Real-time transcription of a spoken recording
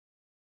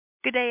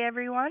Good day,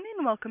 everyone,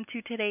 and welcome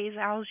to today's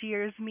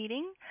Algiers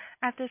meeting.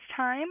 At this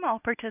time, all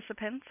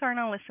participants are in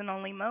a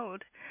listen-only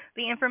mode.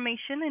 The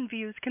information and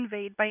views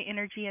conveyed by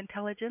Energy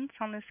Intelligence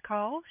on this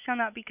call shall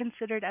not be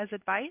considered as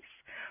advice,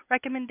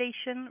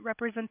 recommendation,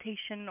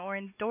 representation, or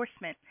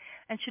endorsement,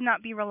 and should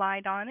not be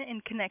relied on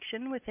in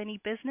connection with any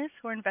business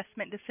or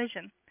investment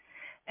decision.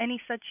 Any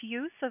such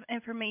use of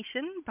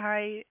information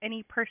by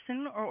any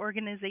person or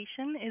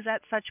organization is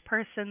at such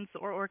person's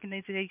or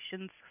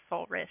organization's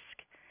sole risk.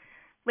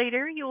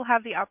 Later, you will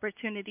have the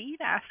opportunity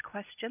to ask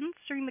questions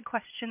during the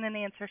question and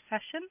answer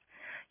session.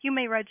 You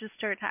may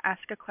register to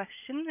ask a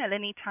question at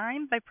any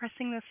time by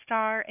pressing the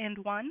star and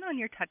 1 on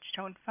your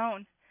touch-tone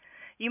phone.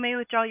 You may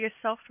withdraw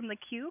yourself from the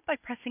queue by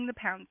pressing the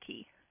pound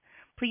key.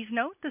 Please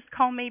note this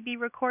call may be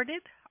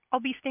recorded. I'll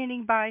be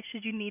standing by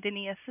should you need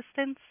any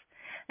assistance.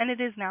 And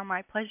it is now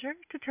my pleasure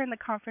to turn the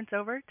conference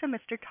over to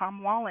Mr.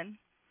 Tom Wallen.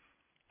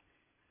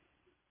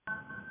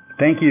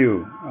 Thank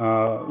you.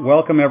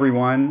 Welcome,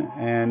 everyone.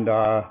 And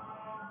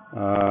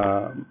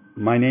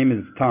my name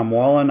is Tom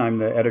Wallen. I'm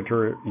the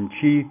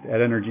editor-in-chief at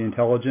Energy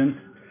Intelligence.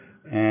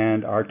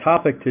 And our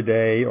topic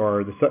today,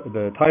 or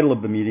the title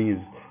of the meeting, is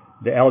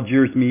the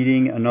Algiers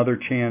Meeting, Another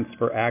Chance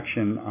for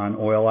Action on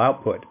Oil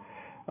Output.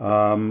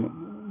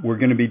 We're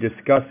going to be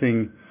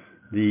discussing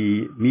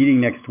the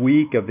meeting next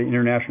week of the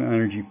International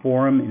Energy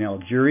Forum in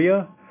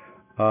Algeria,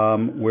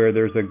 where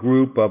there's a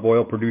group of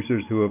oil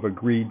producers who have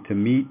agreed to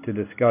meet to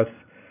discuss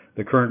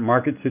the current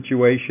market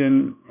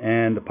situation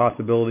and the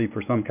possibility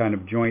for some kind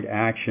of joint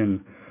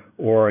action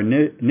or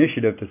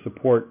initiative to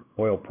support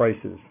oil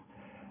prices.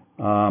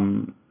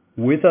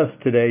 With us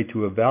today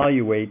to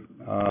evaluate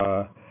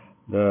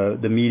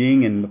the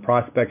meeting and the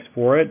prospects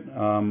for it,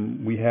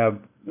 we have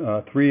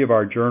three of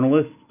our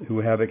journalists who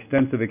have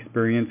extensive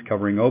experience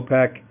covering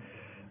OPEC,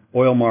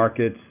 oil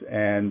markets,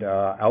 and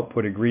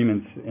output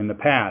agreements in the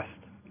past.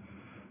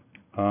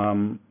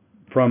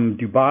 From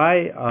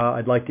Dubai,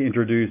 I'd like to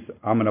introduce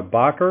Amina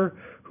Bakr,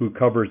 who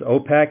covers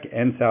OPEC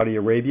and Saudi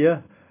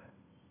Arabia.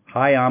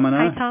 Hi,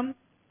 Amina. Hi, Tom.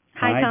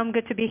 Hi, Tom.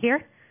 Good to be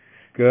here.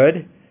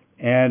 Good.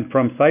 And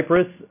from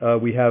Cyprus,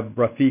 we have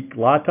Rafiq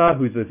Lata,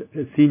 who's a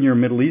senior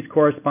Middle East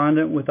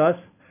correspondent with us.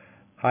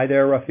 Hi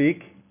there,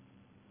 Rafiq.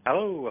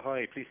 Hello.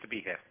 Hi. Pleased to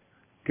be here.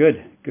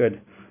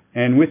 Good.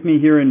 And with me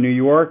here in New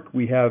York,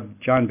 we have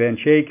John Van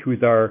Schaik,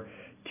 who's our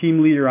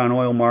team leader on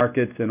oil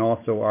markets and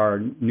also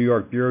our New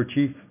York bureau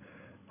chief.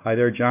 Hi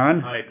there,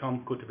 John. Hi,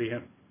 Tom. Good to be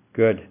here.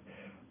 Good.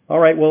 All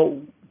right. Well,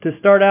 to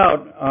start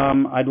out,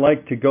 I'd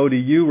like to go to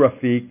you,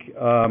 Rafiq,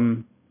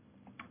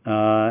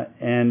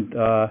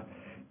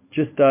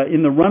 just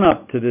in the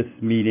run-up to this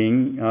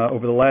meeting,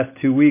 over the last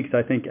 2 weeks,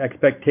 I think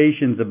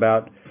expectations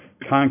about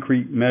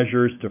concrete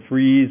measures to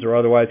freeze or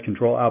otherwise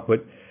control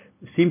output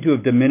seem to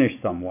have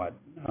diminished somewhat.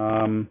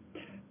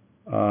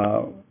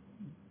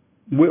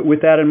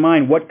 With that in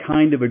mind, what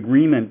kind of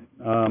agreement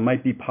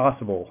might be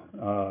possible,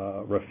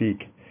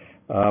 Rafiq?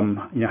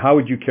 How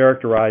would you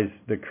characterize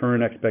the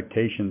current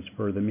expectations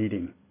for the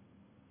meeting?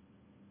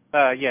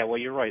 Yeah, well,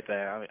 you're right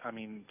there.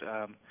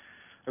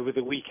 Over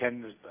the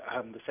weekend,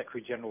 the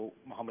Secretary General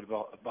Mohammed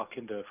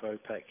Barkinder for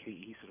OPEC,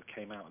 he sort of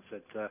came out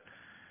and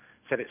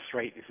said it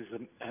straight. This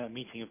is a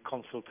meeting of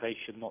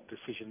consultation, not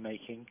decision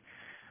making.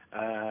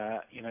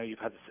 You've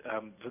had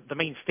the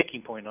main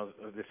sticking point of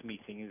this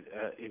meeting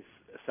is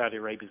Saudi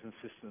Arabia's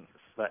insistence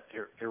that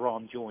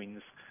Iran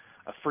joins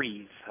a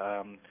freeze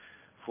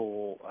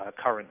for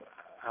current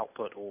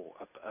output or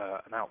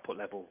an output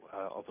level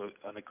of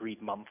an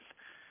agreed month,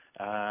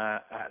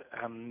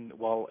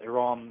 while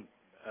Iran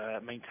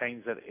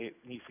maintains that it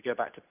needs to go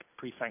back to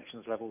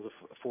pre-sanctions levels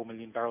of 4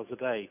 million barrels a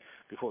day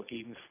before it can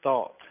even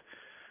start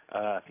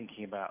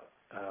thinking about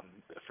a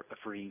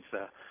freeze.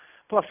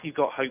 Plus, you've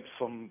got hopes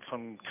from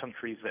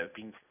countries that have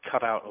been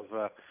cut out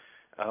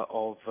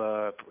of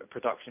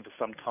production for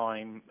some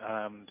time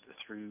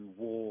through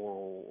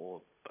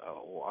war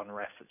or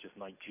unrest, such as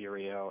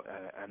Nigeria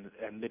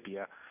and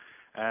Libya.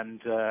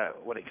 And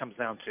when it comes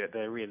down to it,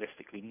 they're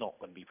realistically not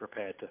going to be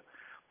prepared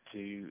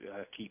to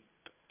keep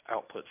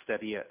output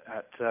steady at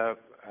the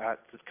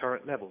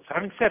current levels.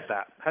 Having said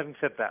that,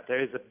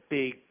 there is a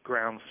big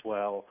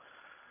groundswell.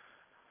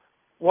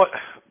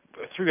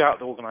 Throughout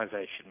the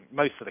organisation,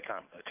 most of the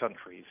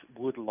countries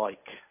would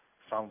like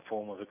some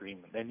form of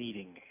agreement. They're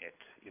needing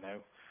it.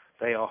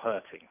 They are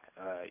hurting.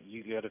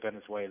 You go to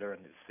Venezuela,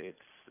 and it's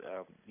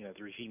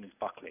the regime is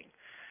buckling.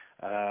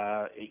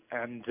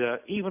 And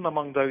even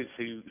among those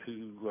who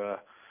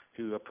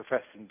are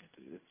professing,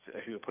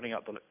 who are putting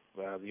up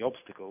the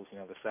obstacles,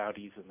 the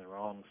Saudis and the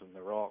Irans and the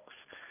Iraqs,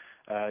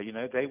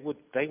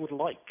 they would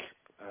like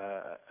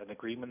an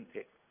agreement,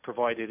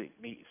 provided it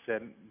meets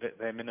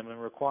their minimum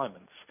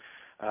requirements.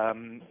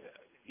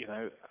 You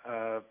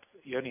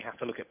only have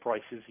to look at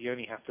prices. You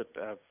only have to,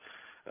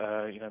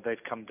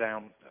 they've come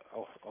down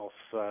off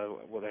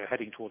they're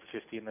heading towards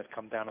 50, and they've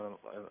come down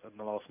in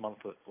the last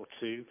month or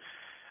two.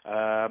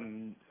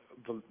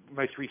 The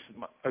most recent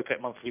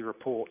OPEC monthly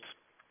report,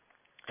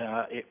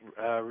 it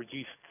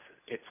reduced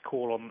its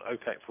call on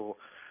OPEC for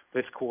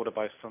this quarter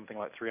by something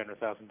like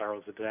 300,000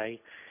 barrels a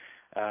day.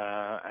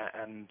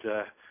 and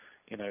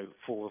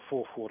for the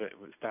fourth quarter it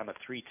was down to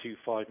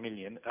 32.5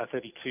 million,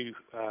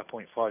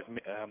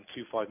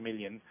 32.525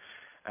 million,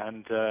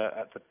 and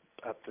at the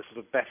sort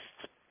of best,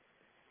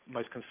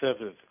 most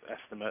conservative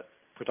estimate,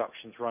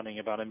 production's running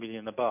about 1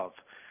 million above.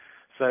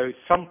 So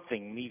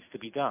something needs to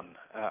be done.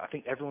 I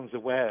think everyone's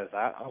aware of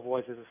that.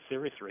 Otherwise, there's a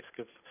serious risk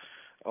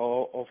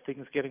of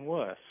things getting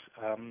worse.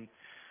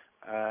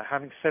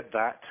 Having said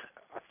that,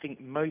 I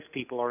think most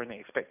people are in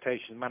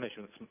expectation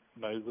management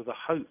mode with a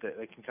hope that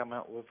they can come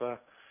out with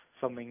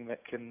something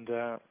that can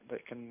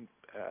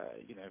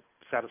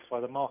satisfy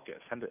the market,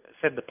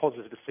 send a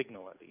positive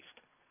signal at least.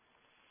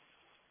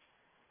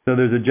 So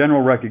there's a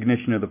general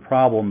recognition of the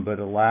problem, but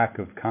a lack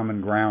of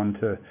common ground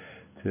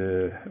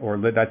or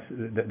that's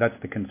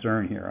the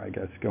concern here, I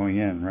guess, going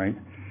in, right?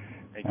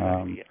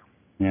 Exactly.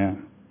 Yeah.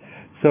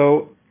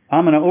 So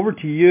Amina, over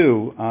to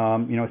you.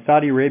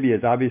 Saudi Arabia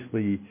is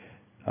obviously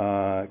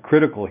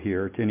critical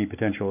here to any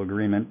potential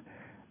agreement.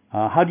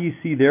 How do you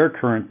see their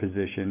current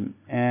position,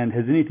 and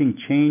has anything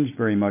changed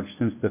very much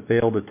since the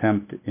failed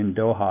attempt in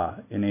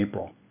Doha in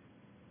April?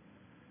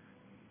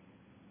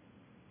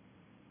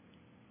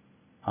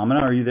 Amina,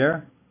 are you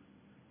there?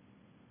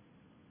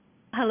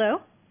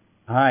 Hello?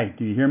 Hi,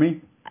 do you hear me?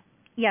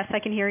 Yes, I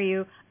can hear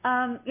you.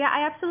 I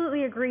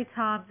absolutely agree,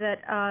 Tom,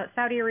 that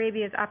Saudi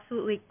Arabia is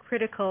absolutely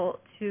critical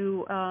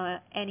to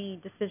any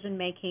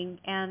decision-making,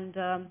 and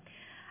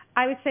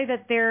I would say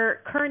that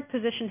their current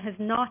position has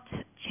not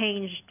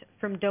changed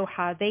from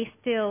Doha. They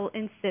still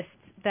insist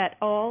that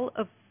all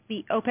of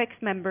the OPEC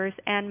members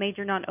and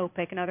major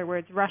non-OPEC, in other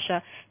words,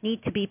 Russia,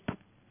 need to be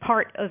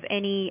part of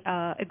any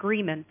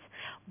agreement.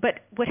 But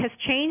what has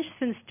changed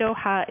since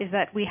Doha is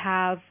that we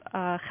have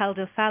Khalid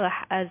al-Falih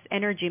as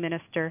energy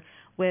minister.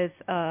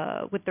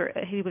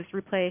 He was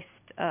replaced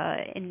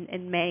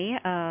in May.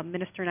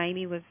 Minister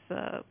Naimi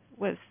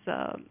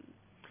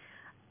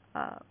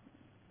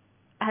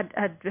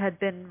had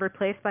been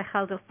replaced by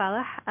Khalid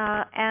al-Falih,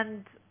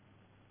 and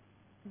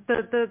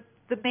the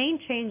main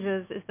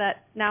changes is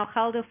that now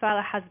Khalid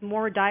al-Falih has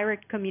more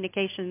direct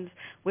communications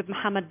with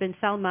Mohammed bin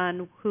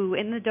Salman, who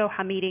in the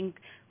Doha meeting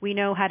we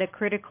know had a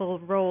critical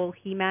role.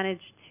 He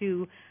managed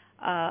to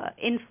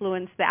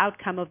influence the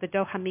outcome of the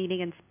Doha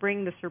meeting and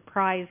spring the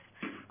surprise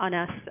on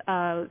us.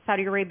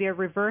 Saudi Arabia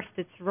reversed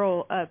its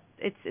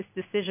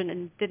decision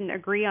and didn't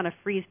agree on a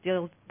freeze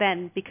deal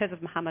then because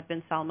of Mohammed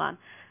bin Salman.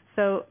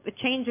 So the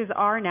changes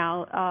are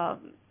now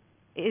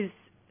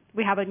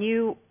we have a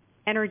new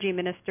energy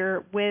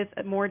minister with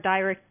a more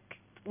direct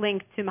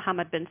link to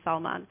Mohammed bin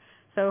Salman.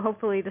 So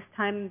hopefully this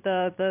time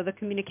the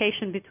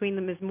communication between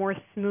them is more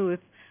smooth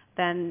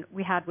than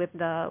we had with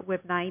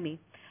Naimi.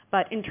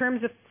 But in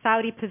terms of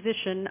Saudi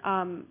position,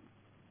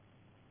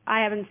 I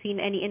haven't seen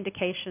any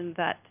indication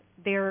that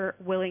they're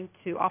willing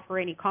to offer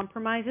any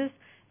compromises.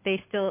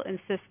 They still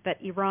insist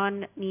that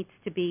Iran needs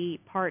to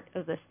be part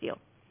of this deal.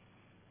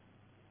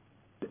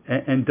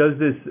 And does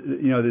this,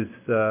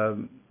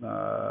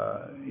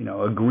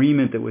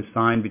 agreement that was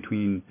signed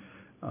between,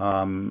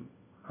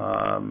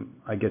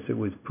 I guess it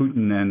was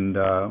Putin and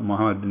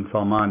Mohammed bin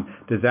Salman,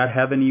 does that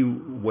have any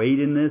weight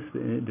in this?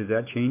 Does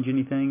that change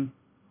anything?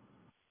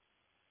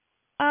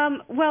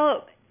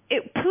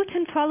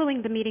 Putin,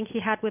 following the meeting he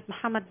had with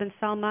Mohammed bin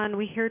Salman,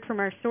 we heard from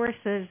our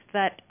sources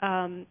that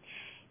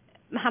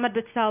Mohammed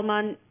bin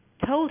Salman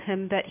told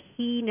him that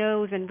he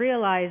knows and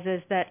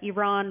realizes that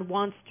Iran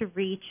wants to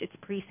reach its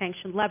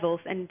pre-sanction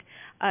levels, and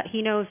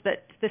he knows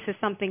that this is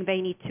something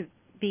they need to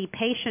be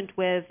patient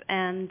with.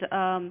 And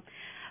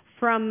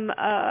from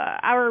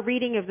our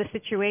reading of the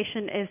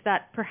situation is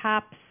that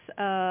perhaps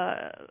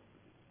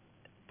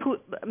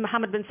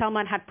Mohammed bin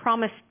Salman had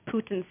promised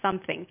Putin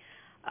something.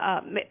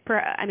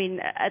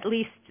 At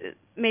least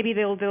maybe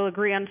they'll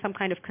agree on some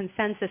kind of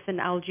consensus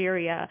in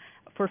Algeria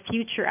for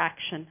future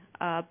action.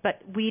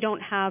 But we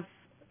don't have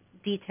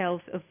details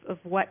of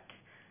what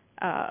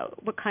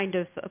kind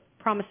of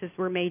promises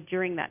were made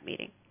during that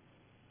meeting.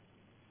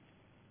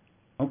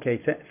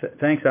 Okay,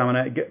 thanks,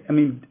 Amina.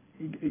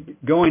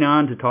 Going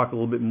on to talk a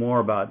little bit more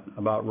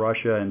about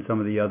Russia and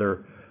some of the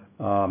other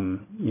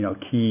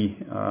key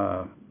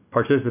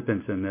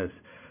participants in this.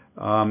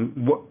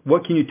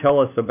 What can you tell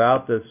us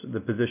about the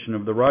position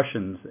of the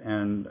Russians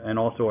and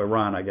also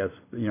Iran? I guess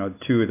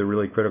two of the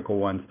really critical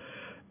ones.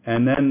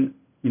 And then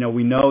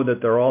we know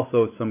that there are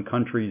also some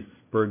countries,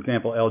 for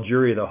example,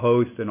 Algeria, the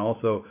host, and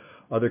also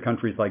other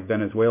countries like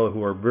Venezuela,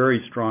 who are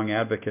very strong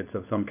advocates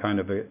of some kind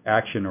of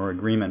action or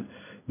agreement.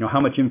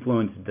 How much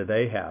influence do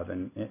they have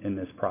in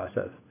this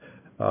process,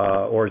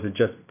 or is it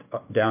just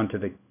down to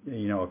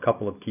a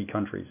couple of key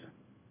countries?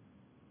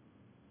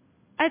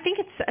 I think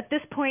at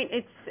this point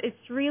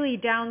it's really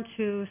down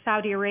to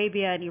Saudi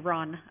Arabia and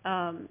Iran.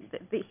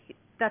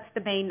 That's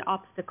the main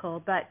obstacle.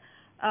 But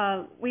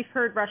we've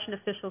heard Russian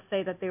officials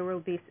say that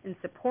they're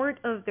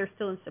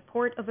still in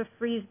support of a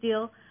freeze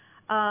deal.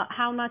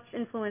 How much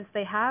influence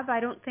they have,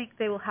 I don't think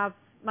they will have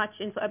much.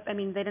 They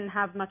didn't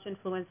have much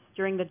influence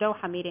during the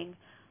Doha meeting,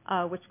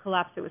 which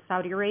collapsed. It was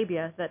Saudi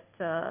Arabia that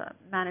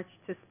managed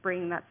to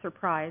spring that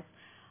surprise.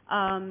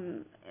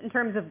 In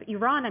terms of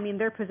Iran, I mean,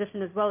 their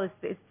position as well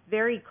is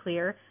very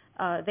clear.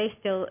 They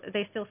still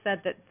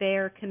said that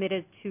they're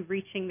committed to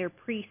reaching their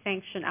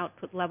pre-sanction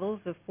output levels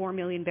of 4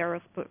 million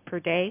barrels per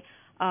day.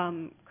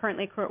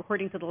 Currently,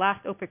 according to the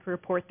last OPEC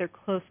report, they're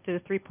close to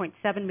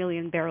 3.7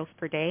 million barrels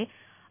per day.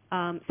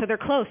 So they're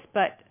close,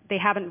 but they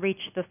haven't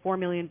reached the 4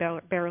 million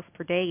barrels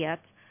per day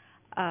yet.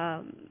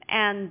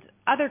 And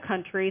other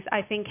countries,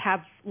 I think,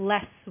 have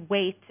less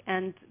weight,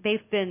 and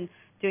they've been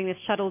doing this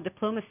shuttle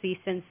diplomacy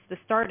since the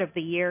start of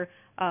the year.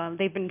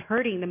 They've been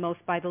hurting the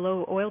most by the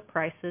low oil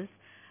prices.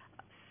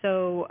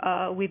 So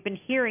we've been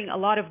hearing a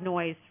lot of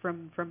noise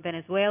from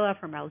Venezuela,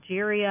 from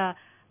Algeria,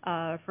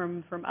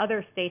 from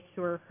other states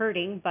who are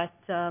hurting. But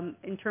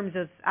in terms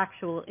of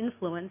actual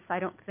influence, I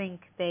don't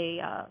think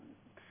their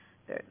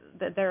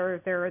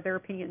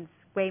opinions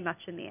weigh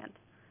much in the end.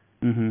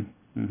 Mm-hmm.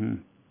 Mm-hmm.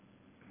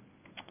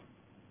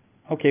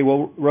 Okay.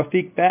 Well,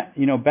 Rafiq,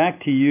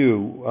 back to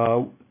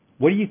you.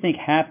 What do you think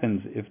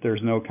happens if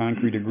there's no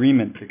concrete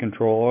agreement to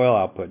control oil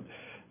output,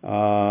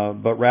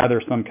 but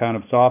rather some kind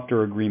of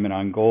softer agreement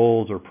on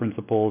goals or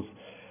principles,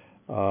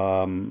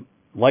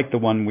 like the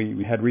one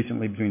we had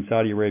recently between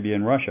Saudi Arabia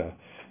and Russia?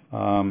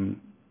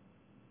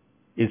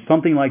 Is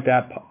something like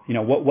that,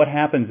 what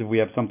happens if we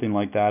have something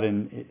like that,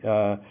 and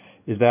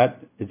is that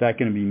going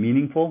to be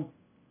meaningful?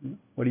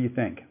 What do you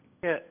think?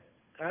 Yeah.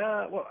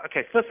 Well,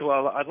 okay. First of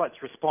all, I'd like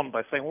to respond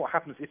by saying, what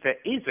happens if there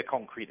is a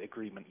concrete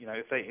agreement?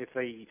 If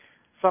they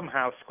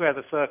somehow square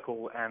the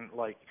circle and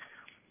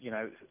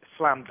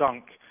slam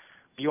dunk,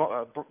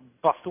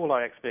 bust all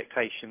our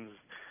expectations,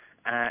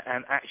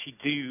 and actually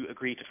do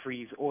agree to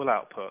freeze oil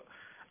output.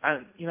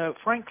 And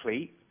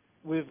frankly,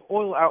 with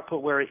oil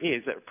output where it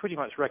is at pretty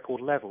much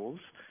record levels,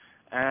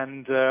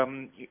 and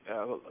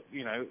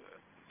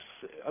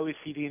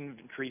OECD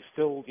inventory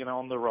still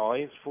on the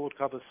rise, forward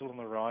cover still on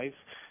the rise,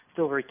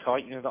 still very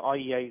tight. The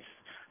IEA's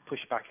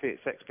pushed back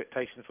its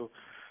expectations for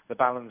the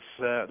balance,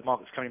 the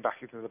market's coming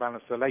back into the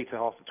balance the later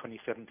half of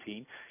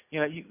 2017.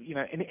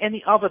 In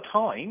any other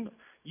time,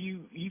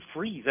 you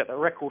freeze at a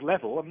record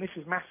level, and this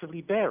is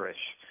massively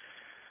bearish.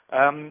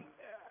 And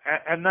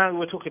now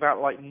we're talking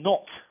about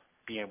not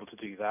being able to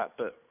do that,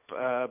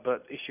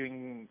 but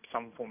issuing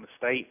some form of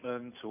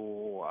statement,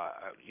 or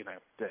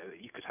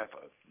you could have.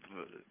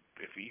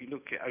 If you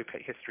look at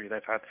OPEC history,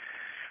 they've had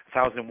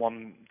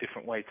 1,001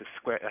 different ways to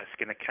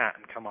skin a cat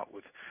and come up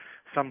with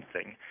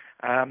something.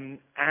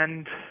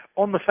 And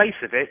on the face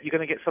of it, you're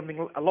going to get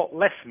something a lot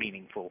less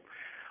meaningful.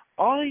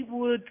 I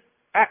would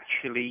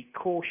actually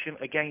caution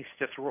against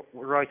just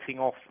writing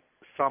off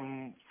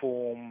some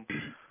form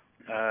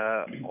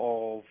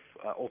of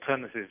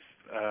alternative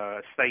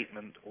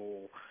statement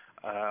or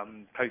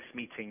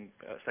post-meeting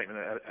statement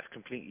as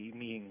completely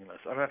meaningless.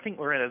 I mean, I think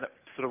we're in a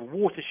sort of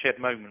watershed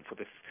moment for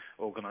this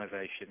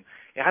organisation.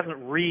 It hasn't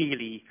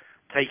really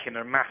taken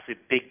a massive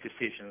big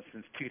decision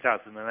since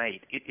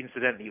 2008.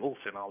 Incidentally,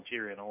 also in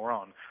Algeria and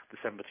Iran,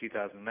 December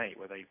 2008,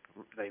 where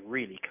they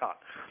really cut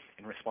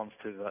in response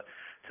to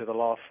the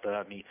last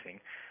meeting.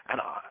 And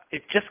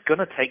it's just going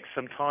to take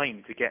some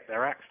time to get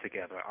their acts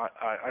together.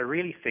 I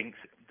really think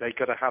they've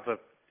got to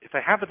if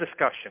they have a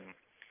discussion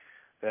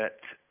that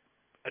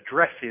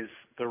addresses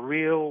the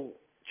real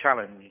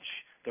challenge,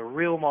 the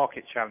real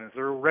market challenge,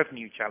 the real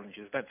revenue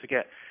challenges. Don't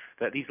forget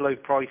that these low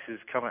prices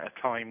come at a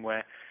time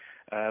where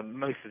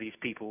most of these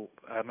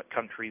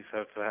countries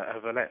have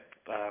let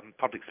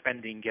public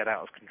spending get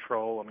out of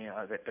control. I mean,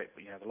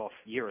 the last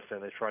year or so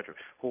they've tried to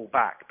haul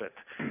back, but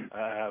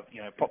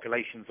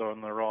populations are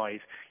on the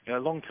rise.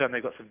 Long term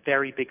they've got some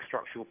very big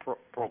structural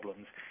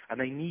problems, and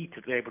they need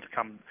to be able to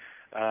come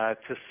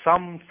to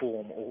some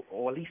form,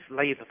 or at least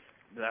lay the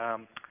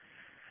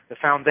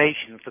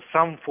foundation for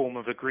some form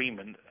of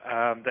agreement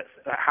that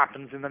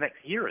happens in the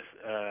next year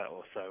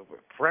or so,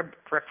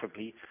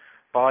 preferably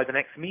by the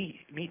next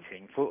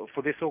meeting,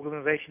 for this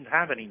organisation to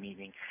have any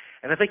meaning.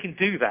 And if they can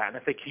do that, and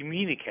if they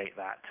communicate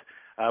that,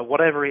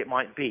 whatever it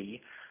might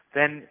be,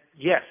 then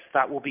yes,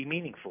 that will be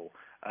meaningful,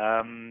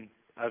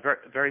 very,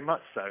 very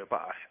much so.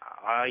 But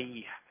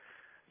I'm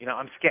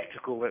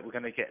sceptical that we're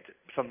going to get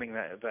something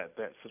that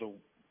sort of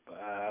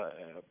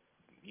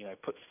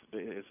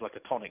is like a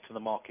tonic to the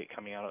market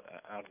coming out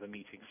of the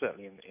meeting,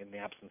 certainly in the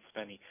absence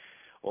of any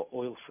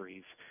oil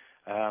freeze.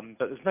 But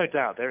there's no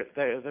doubt they're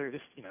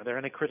just they're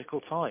in a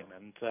critical time,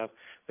 and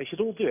they should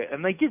all do it.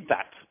 And they did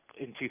that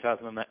in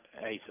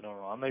 2008 in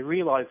Iran. They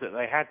realised that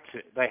they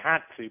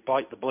had to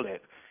bite the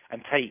bullet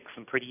and take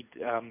some pretty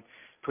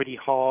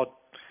hard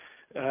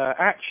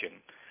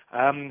action.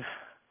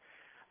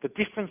 The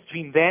difference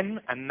between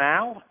then and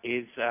now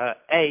is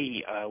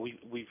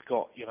we've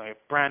got a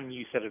brand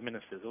new set of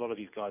ministers. A lot of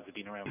these guys have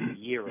been around for a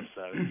year or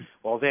so.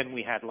 While then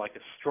we had like a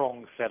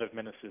strong set of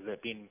ministers that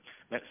have been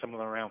some of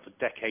them around for a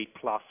decade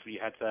plus. We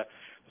had the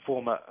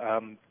former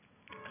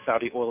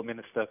Saudi oil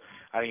minister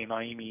Ali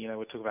Naimi.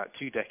 We're talking about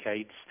 2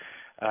 decades,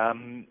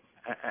 and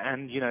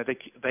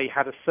they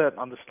had a certain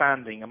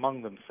understanding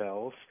among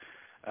themselves.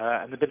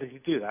 And the ability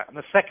to do that. And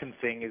the second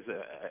thing is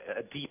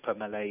a deeper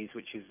malaise,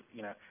 which is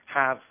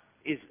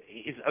is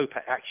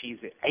OPEC actually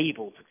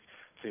able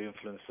to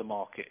influence the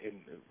market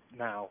in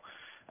now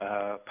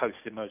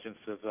post-emergence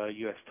of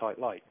U.S. tight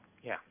light.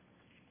 Yeah.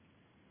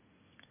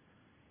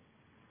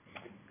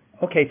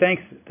 Okay,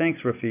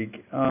 thanks,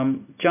 Rafiq.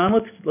 John,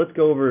 let's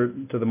go over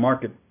to the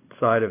market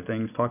side of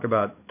things. Talk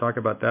about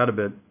that a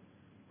bit.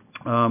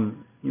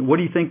 What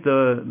do you think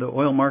the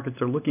oil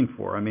markets are looking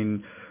for? I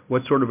mean,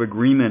 what sort of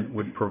agreement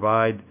would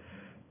provide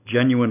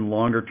genuine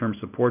longer-term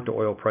support to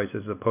oil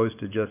prices, as opposed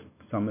to just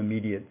some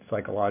immediate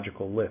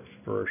psychological lift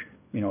for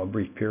a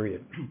brief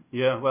period?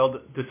 Yeah, well,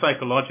 the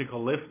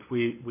psychological lift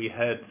we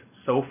had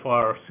so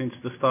far since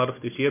the start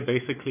of this year,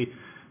 basically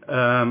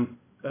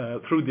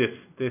through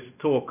this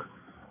talk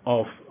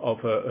of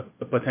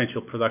a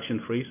potential production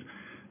freeze.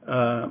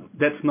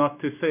 That's not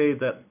to say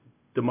that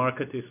the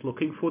market is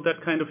looking for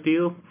that kind of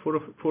deal for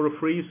a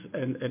freeze,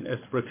 and as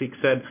Rafiq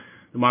said,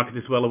 the market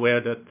is well aware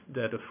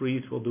that a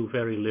freeze will do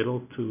very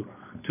little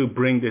to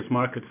bring this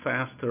market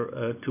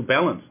faster to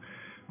balance.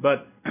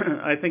 But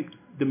I think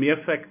the mere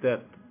fact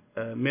that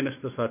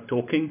ministers are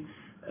talking,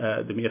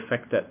 the mere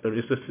fact that there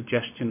is a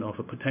suggestion of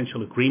a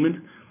potential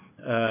agreement,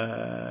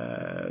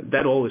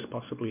 that always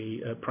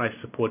possibly price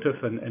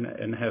supportive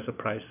and has a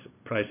price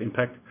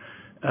impact.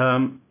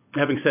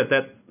 Having said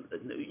that,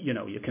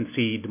 you can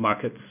see the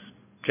market's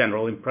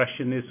general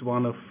impression is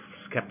one of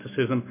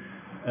skepticism,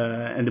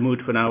 and the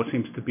mood for now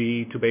seems to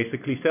be to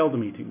basically sell the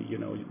meeting.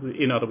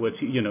 In other words,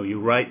 you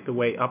ride the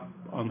way up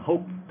on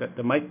hope that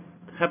there might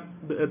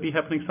be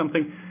happening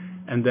something,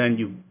 and then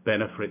you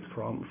benefit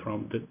from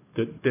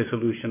the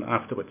dissolution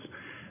afterwards.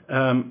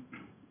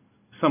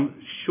 Some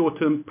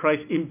short-term price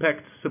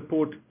impact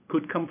support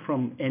could come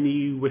from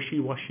any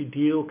wishy-washy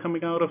deal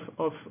coming out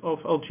of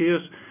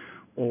Algiers,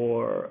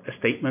 or a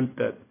statement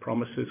that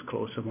promises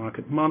closer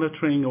market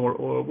monitoring,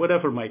 or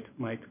whatever might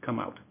come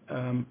out.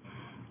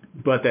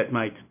 But that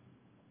might,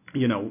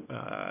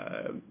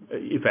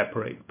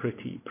 evaporate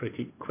pretty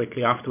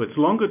quickly afterwards.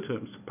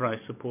 Longer-term price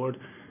support,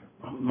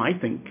 my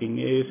thinking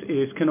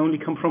is can only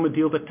come from a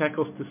deal that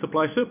tackles the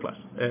supply surplus.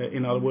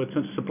 In other words,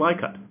 a supply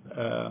cut.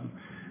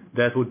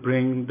 That would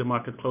bring the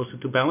market closer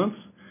to balance.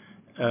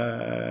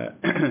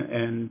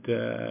 And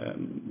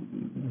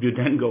you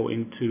then go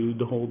into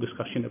the whole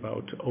discussion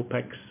about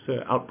OPEC's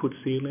output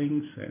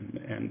ceilings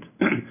and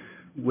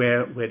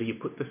where do you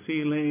put the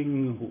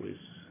ceiling,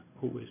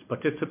 who is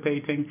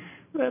participating.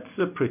 That's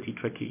a pretty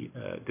tricky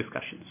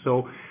discussion.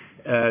 So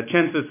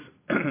chances,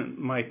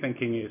 my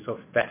thinking is, of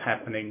that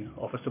happening,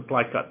 of a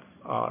supply cut,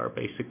 are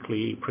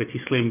basically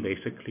pretty slim,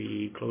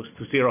 basically close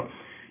to zero.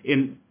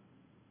 In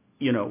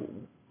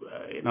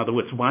other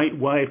words,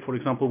 why, for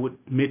example, would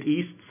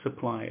Mideast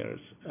suppliers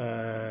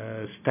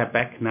step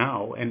back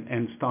now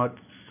and start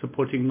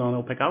supporting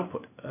non-OPEC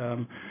output?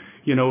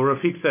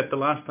 Rafiq said the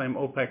last time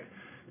OPEC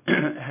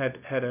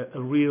had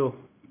a real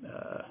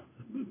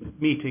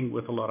meeting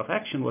with a lot of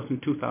action was in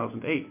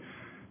 2008.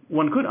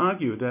 One could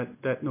argue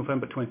that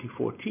November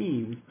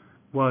 2014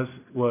 was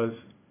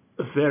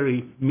a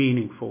very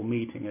meaningful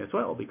meeting as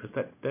well, because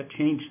that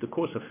changed the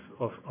course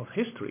of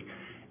history.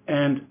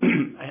 And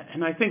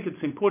I think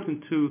it's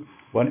important to...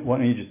 Why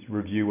don't you just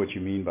review what you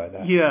mean by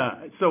that?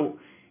 Yeah, so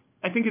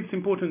I think it's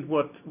important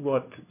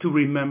to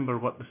remember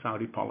what the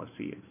Saudi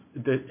policy is.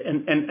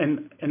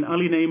 And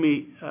Ali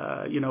Naimi,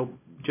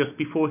 just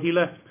before he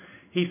left,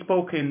 he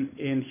spoke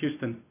in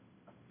Houston,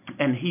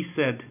 and he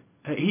said,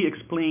 he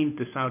explained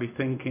the Saudi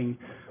thinking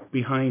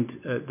behind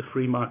the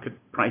free market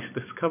price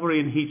discovery,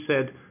 and he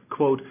said,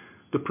 quote,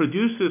 "The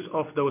producers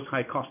of those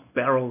high-cost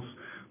barrels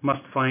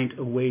must find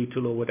a way to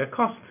lower their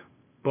costs,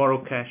 borrow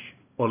cash,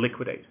 or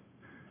liquidate."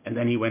 And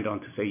then he went on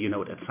to say,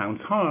 that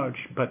sounds harsh,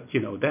 but,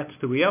 that's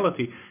the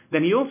reality.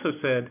 Then he also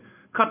said,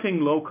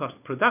 "Cutting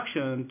low-cost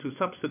production to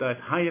subsidize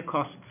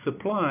higher-cost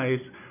supplies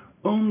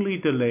only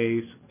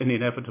delays an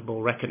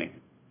inevitable reckoning."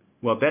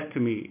 Well, that to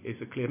me is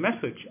a clear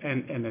message.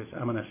 And as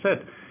Amina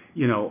said,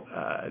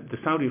 the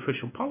Saudi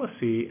official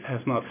policy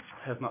has not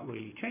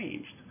really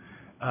changed.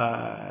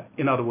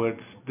 In other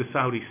words, the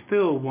Saudis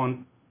still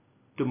want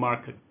the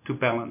market to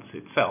balance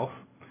itself,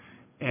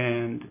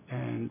 and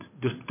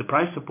the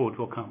price support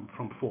will come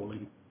from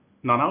falling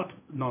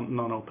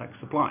non-OPEC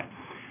supply.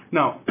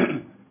 Now,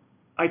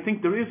 I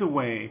think there is a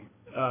way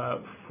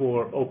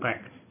for OPEC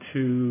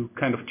to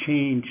kind of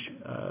change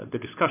the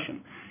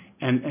discussion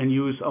and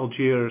use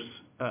Algiers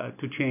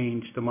to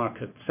change the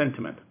market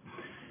sentiment.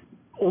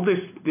 All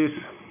this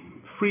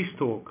freeze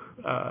talk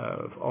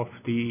of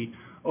the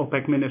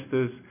OPEC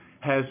ministers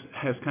has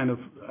kind of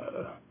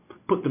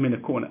put them in a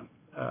corner.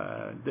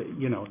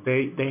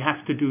 They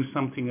have to do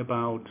something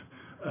about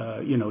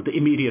the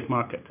immediate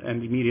market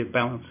and the immediate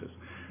balances.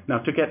 Now,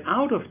 to get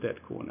out of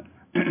that corner,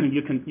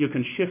 you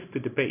can shift the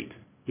debate,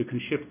 you can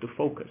shift the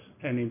focus,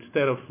 and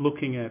instead of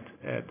looking at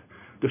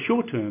the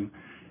short term,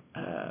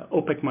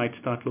 OPEC might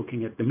start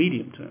looking at the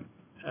medium term.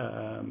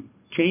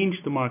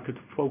 Change the market's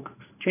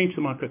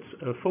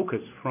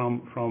focus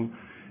from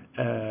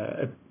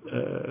a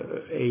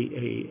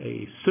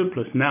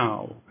surplus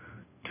now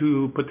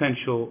to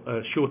potential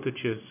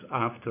shortages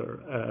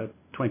after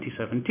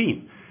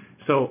 2017.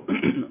 So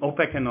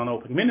OPEC and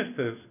non-OPEC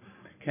ministers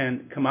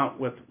can come out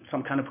with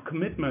some kind of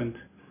commitment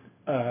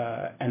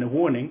and a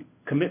warning,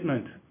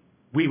 commitment,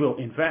 we will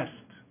invest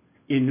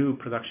in new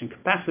production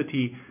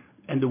capacity,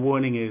 and the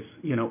warning is,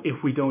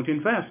 if we don't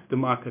invest, the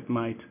market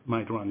might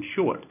run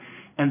short.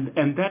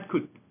 And that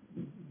could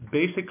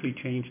basically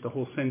change the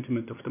whole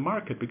sentiment of the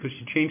market, because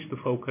you change the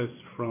focus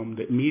from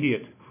the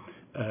immediate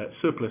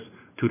surplus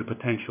to the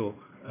potential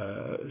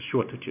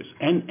shortages.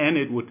 And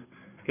it would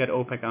get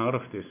OPEC out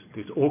of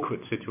this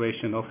awkward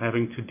situation of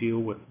having to deal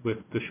with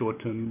the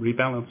short-term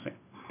rebalancing.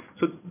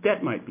 So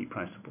that might be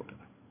price supportive.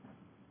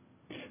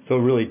 So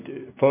really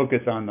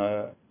focus on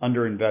the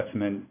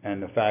underinvestment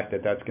and the fact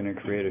that that's going to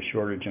create a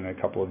shortage in a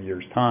couple of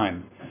years'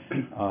 time,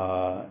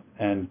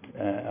 and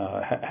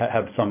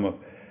have some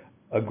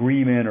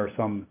agreement or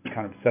some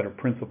kind of set of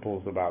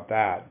principles about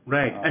that.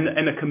 Right,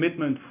 and a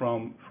commitment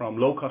from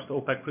low-cost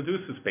OPEC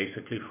producers,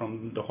 basically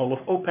from the whole of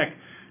OPEC,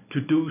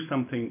 to do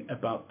something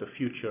about the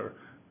future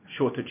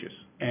shortages.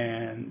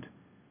 And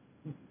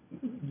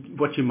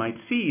what you might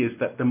see is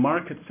that the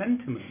market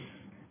sentiment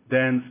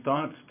then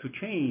starts to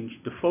change,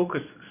 the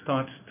focus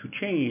starts to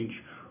change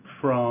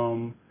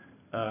from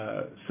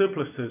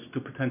surpluses to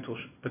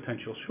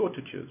potential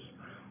shortages.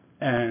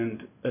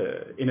 And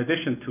in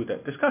addition to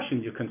that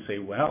discussion, you can say,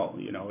 well,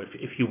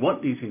 if you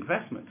want these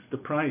investments, the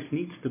price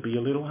needs to be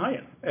a little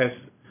higher. As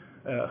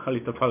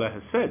Khalid Al-Faleh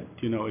has said,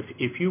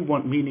 if you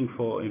want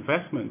meaningful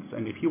investments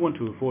and if you want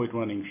to avoid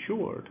running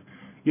short,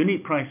 you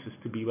need prices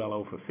to be well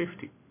over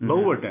 50,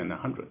 lower than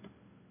 100,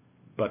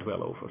 but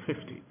well over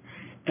 50.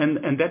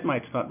 And that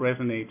might start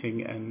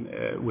resonating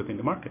within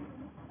the market.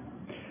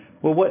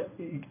 Well,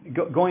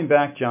 going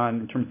back,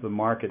 John, in terms of the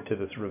market to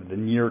the sort of the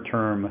near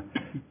term,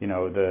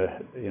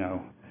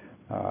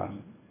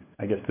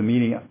 I guess the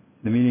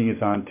meeting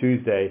is on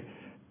Tuesday,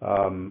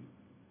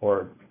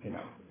 or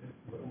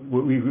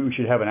we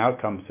should have an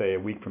outcome, say, a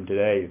week from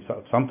today,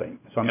 some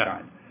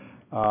kind.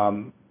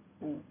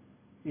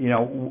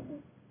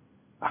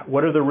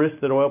 What are the risks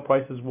that oil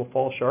prices will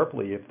fall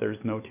sharply if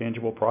there's no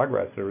tangible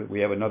progress, or we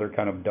have another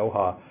kind of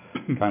Doha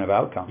kind of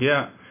outcome?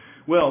 Yeah,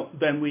 well,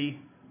 then we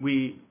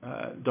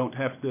don't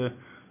have the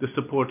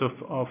support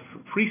of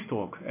freeze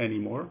talk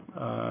anymore.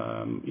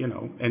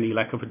 Any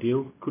lack of a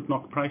deal could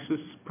knock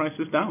prices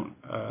down.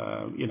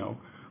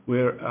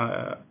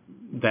 We're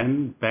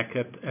then back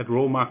at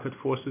raw market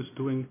forces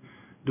doing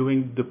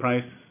the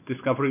price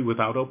discovery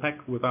without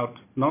OPEC, without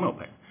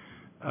non-OPEC.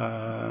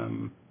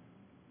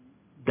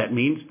 That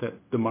means that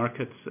the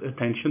market's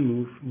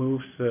attention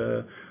moves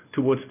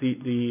towards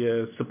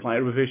the supply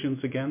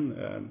revisions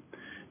again.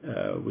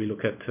 We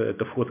look at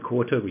the fourth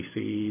quarter, we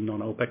see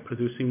non-OPEC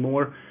producing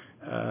more.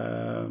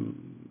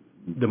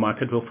 The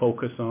market will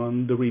focus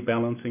on the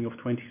rebalancing of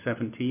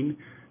 2017.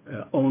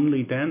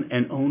 Only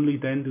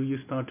then do you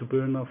start to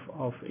burn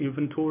off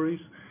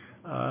inventories.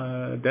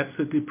 That's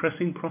a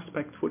depressing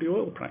prospect for the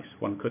oil price,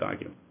 one could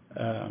argue.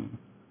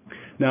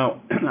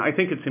 Now, I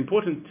think it's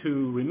important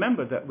to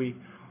remember that we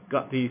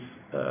got these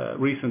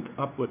recent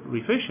upward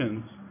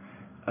revisions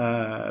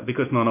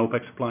because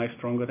non-OPEC supply is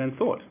stronger than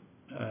thought.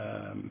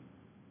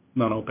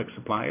 Non-OPEC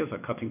suppliers are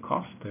cutting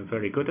costs. They're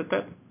very good at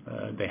that.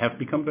 They have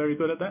become very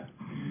good at that.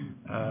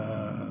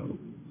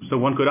 So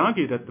one could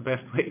argue that the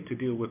best way to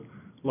deal with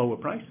lower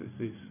prices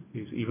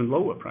is even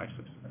lower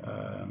prices.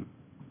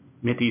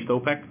 Mid-East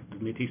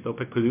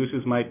OPEC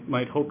producers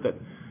might hope that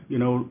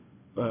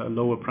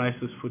lower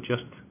prices for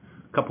just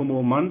a couple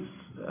more months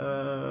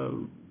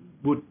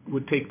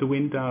would take the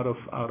wind out of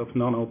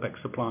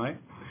non-OPEC supply.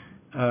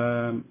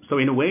 So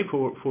in a way,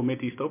 for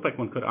Mid-East OPEC,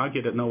 one could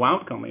argue that no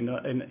outcome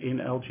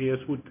in Algiers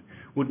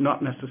would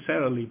not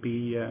necessarily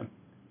be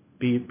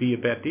a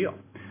bad deal.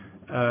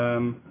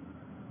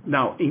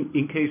 Now,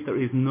 in case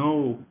there is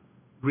no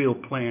real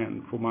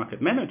plan for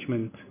market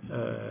management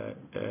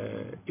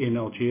in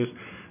Algiers,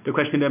 the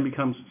question then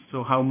becomes: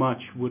 so how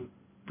much would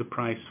the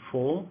price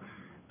fall?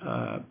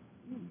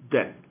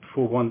 That,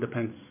 for one,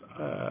 depends,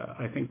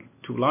 I think,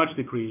 to a large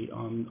degree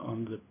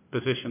on the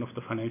position of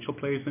the financial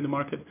players in the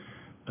market.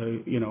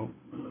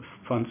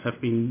 Funds have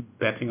been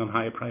betting on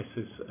higher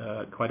prices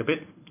quite a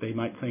bit. They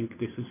might think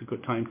this is a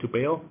good time to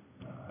bail.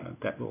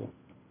 That will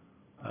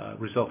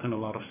result in a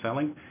lot of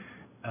selling.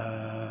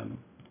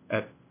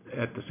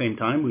 At the same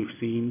time, we've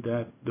seen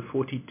that the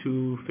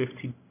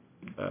 42-50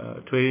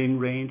 trading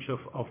range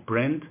of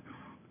Brent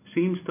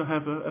seems to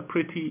have a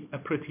pretty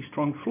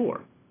strong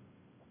floor.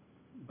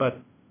 But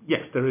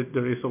yes, there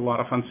is a lot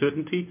of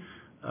uncertainty.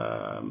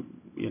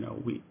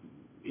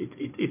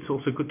 It's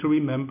also good to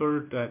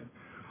remember that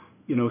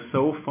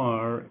so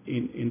far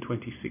in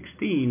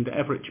 2016, the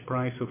average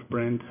price of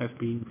Brent has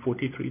been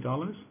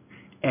 $43,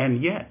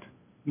 and yet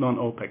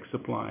non-OPEC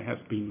supply has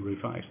been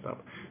revised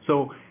up.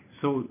 So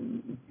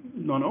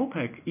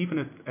non-OPEC,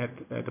 even at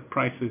the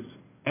prices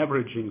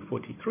averaging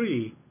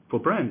 43 for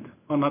Brent,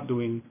 are not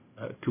doing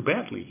too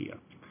badly here.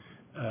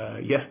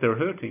 Yes, they're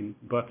hurting,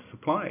 but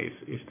supply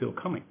is still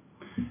coming.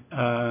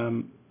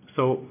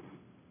 So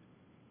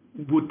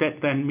would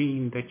that then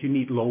mean that you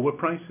need lower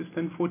prices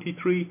than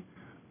 43?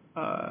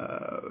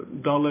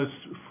 dollars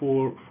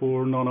for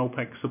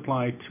non-OPEC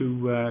supply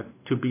to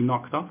be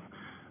knocked off,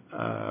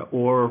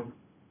 or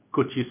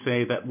could you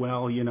say that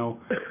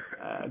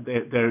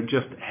they're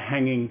just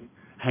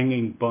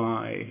hanging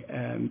by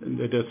and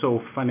they're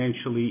so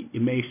financially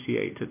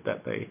emaciated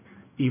that they,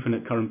 even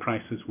at current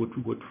prices,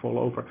 would fall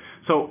over?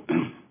 So,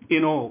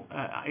 in all,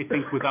 I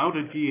think without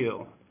a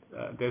deal,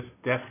 there's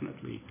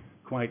definitely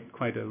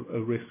quite a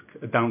risk,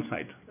 a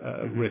downside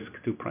risk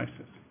to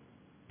prices.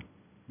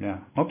 Yeah.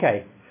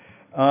 Okay.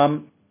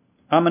 I'm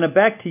going to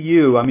back to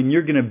you. I mean,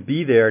 you're going to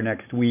be there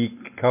next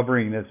week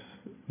covering this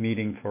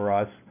meeting for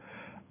us.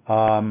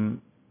 What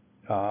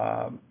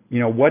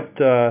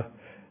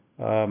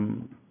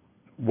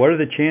are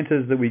the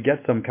chances that we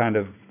get some kind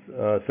of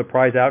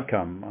surprise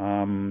outcome?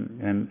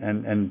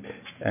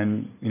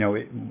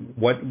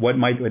 What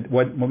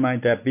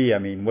might that be? I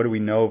mean, what do we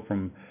know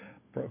from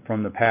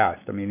the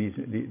past? I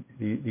mean,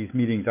 these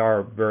meetings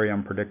are very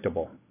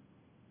unpredictable.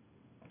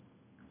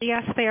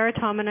 Yes, they are,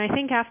 Tom. And I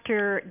think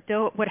after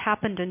what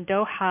happened in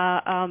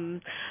Doha, a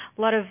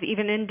lot of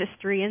even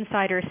industry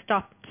insiders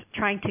stopped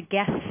trying to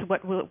guess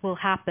what will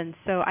happen.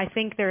 So I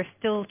think there are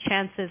still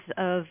chances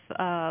of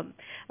a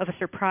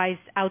surprise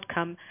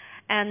outcome.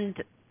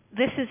 And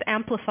this is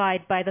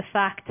amplified by the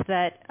fact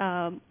that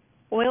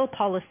oil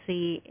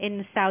policy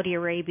in Saudi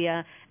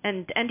Arabia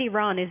and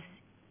Iran is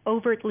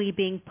overtly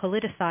being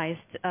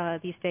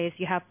politicized these days.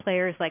 You have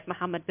players like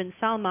Mohammed bin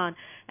Salman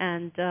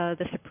and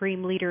the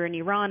supreme leader in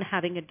Iran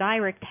having a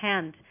direct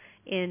hand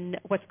in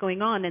what's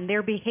going on, and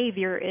their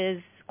behavior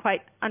is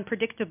quite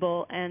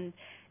unpredictable. And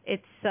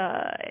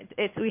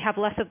we have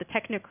less of the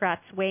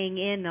technocrats weighing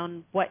in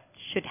on what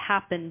should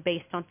happen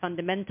based on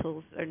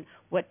fundamentals and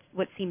what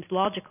seems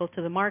logical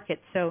to the market.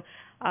 So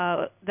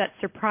that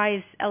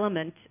surprise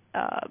element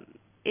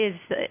is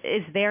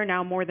there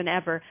now more than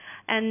ever.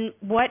 And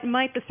what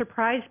might the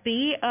surprise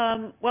be?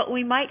 Well,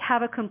 we might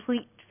have a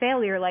complete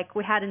failure like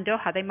we had in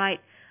Doha. They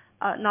might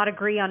not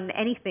agree on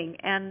anything.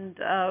 And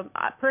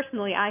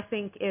personally, I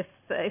think if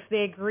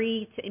they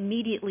agree to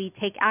immediately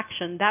take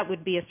action, that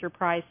would be a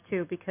surprise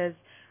too, because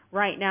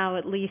right now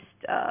at least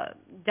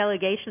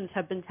delegations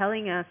have been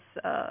telling us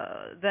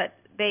that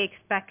they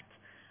expect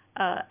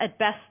at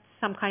best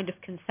some kind of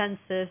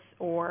consensus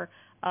or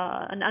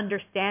an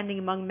understanding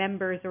among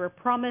members or a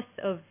promise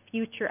of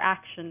future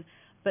action,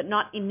 but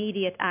not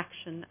immediate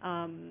action.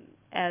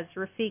 As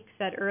Rafiq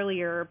said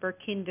earlier,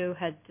 Berkindo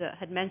had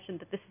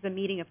mentioned that this is a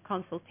meeting of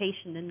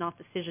consultation and not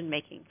decision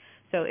making.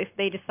 So if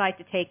they decide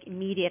to take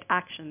immediate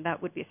action,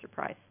 that would be a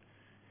surprise.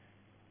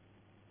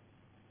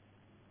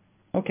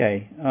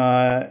 Okay,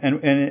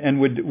 and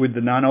would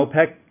the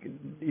non-OPEC,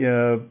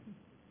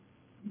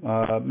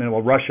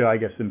 well, Russia, I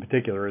guess in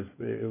particular, is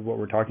what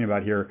we're talking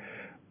about here.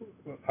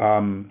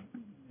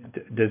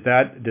 Does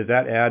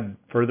that add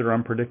further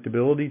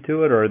unpredictability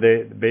to it, or are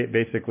they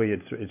basically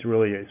it's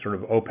really a sort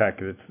of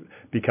OPEC? It's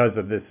because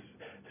of this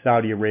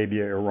Saudi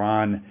Arabia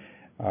Iran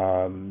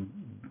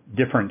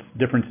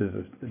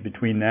differences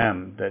between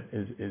them that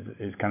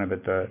is kind of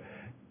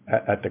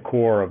at the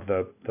core of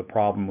the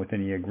problem with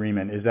any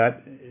agreement.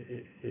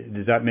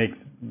 Does that make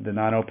the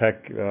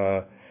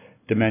non-OPEC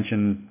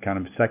dimension kind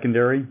of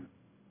secondary?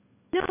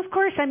 No, of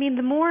course. I mean,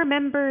 the more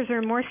members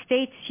or more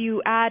states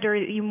you add, or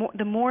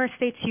the more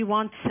states you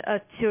want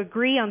to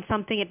agree on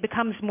something, it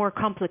becomes more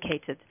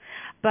complicated.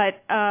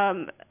 But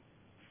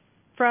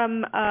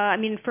from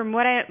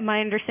my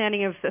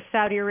understanding of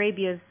Saudi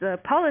Arabia's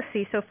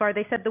policy so far,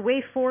 they said the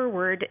way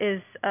forward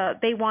is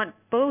they want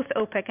both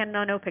OPEC and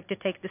non-OPEC to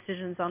take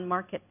decisions on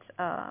market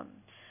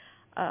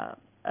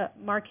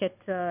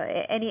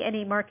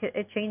any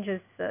market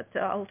changes,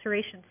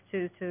 alterations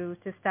to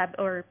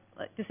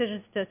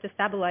decisions to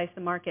stabilize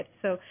the market.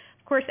 So,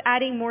 of course,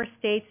 adding more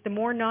states, the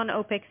more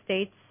non-OPEC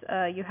states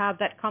you have,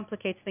 that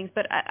complicates things.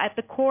 But at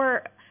the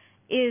core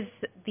is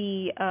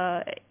the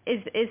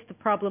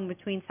problem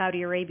between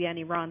Saudi Arabia and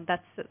Iran.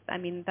 That's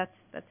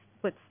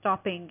what's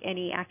stopping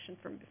any action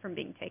from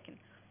being taken.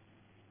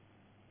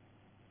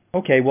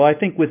 Okay, well, I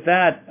think with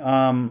that,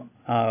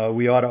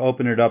 we ought to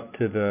open it up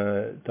to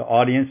the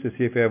audience to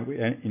see if we have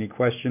any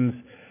questions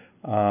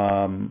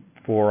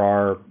for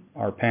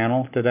our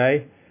panel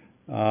today.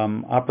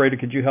 Operator,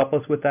 could you help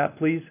us with that,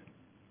 please?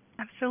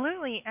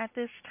 Absolutely. At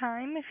this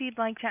time, if you'd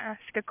like to ask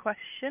a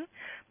question,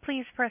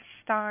 please press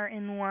star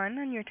and 1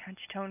 on your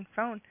touch-tone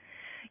phone.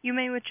 You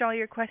may withdraw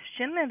your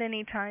question at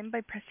any time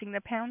by pressing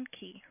the pound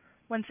key.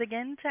 Once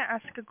again, to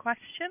ask a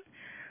question,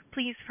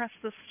 please press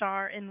the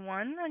star and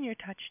 1 on your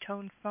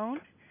touch-tone phone.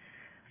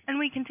 And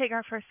we can take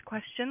our first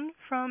question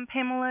from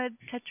Pamela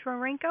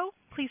Tetrarenko.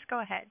 Please go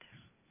ahead.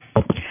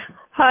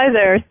 Hi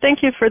there.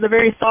 Thank you for the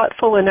very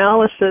thoughtful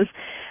analysis.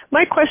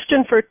 My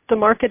question for the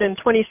market in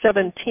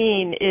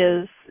 2017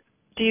 is,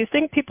 do you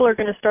think people are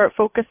going to start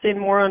focusing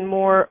more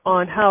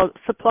on how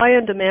supply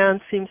and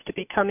demand seems to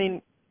be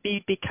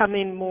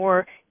becoming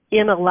more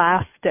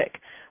inelastic?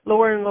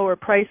 Lower and lower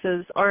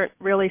prices aren't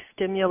really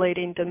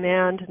stimulating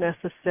demand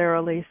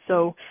necessarily.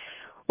 So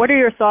what are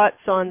your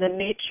thoughts on the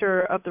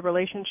nature of the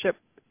relationship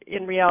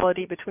in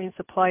reality between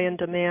supply and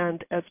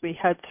demand as we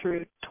head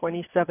through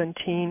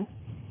 2017?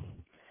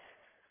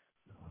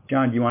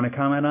 John, do you want to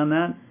comment on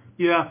that?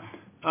 Yeah.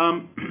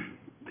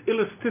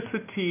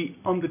 Elasticity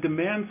on the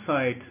demand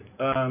side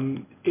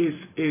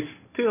is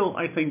still,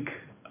 I think,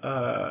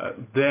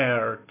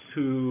 there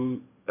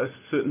to a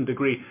certain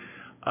degree.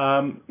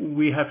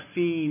 We have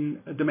seen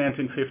demand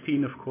in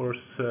 15, of course,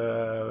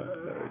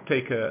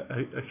 take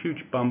a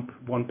huge bump,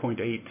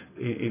 1.8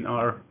 in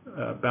our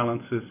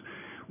balances.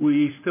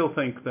 We still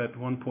think that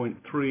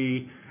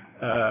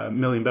 1.3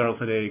 million barrels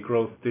a day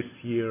growth this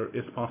year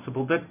is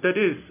possible. That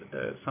is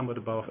somewhat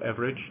above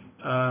average.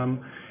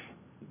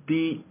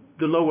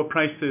 The lower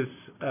prices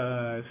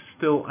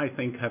still, I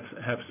think,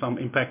 have some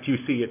impact. You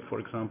see it, for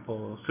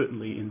example,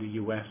 certainly in the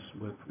U.S.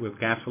 with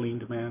gasoline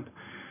demand.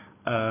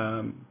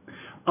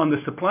 On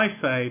the supply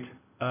side,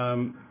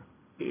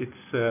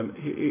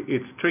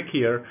 it's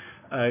trickier.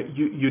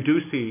 You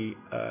do see,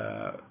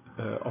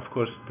 of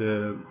course,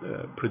 the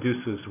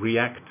producers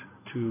react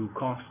to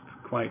cost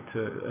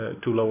to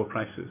lower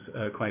prices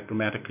quite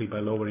dramatically by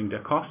lowering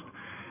their cost.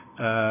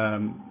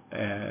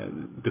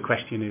 The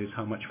question is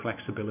how much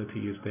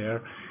flexibility is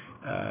there.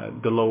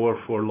 The lower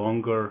for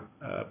longer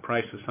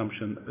price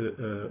assumption,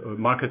 or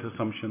market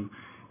assumption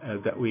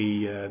that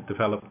we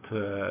developed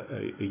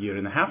a year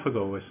and a half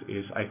ago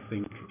is I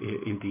think,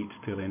 indeed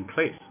still in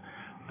place.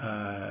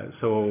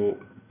 So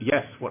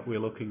yes, what we're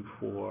looking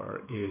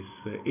for is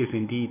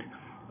indeed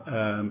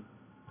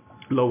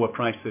lower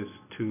prices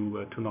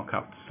to knock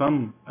out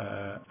some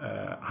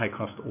high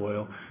cost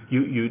oil.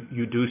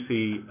 You do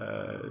see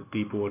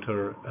deep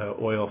water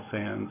oil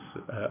sands,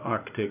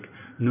 Arctic,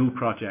 new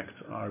projects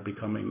are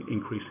becoming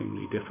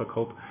increasingly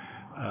difficult.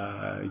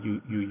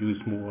 You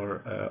use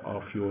more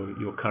of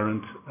your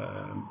current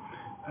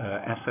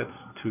assets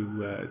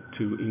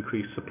to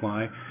increase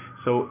supply.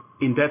 So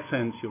in that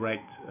sense, you're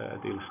right.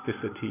 The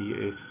elasticity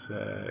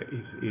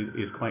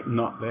is quite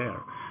not there.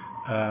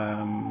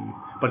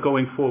 But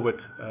going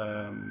forward,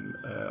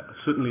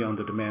 certainly on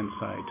the demand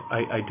side,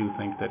 I do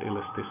think that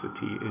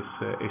elasticity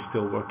is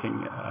still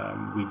working.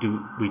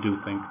 We do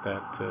think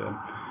that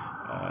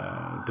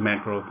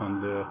demand growth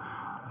on the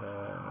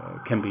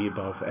can be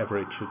above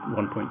average at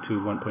 1.2,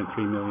 1.3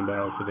 million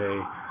barrels a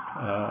day,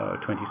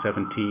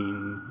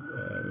 2017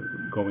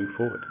 going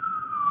forward.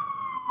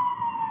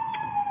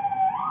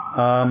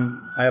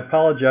 I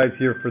apologize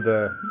here for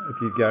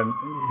if you've got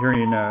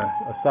hearing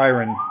a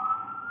siren.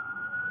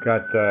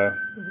 Got the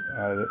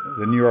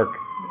New York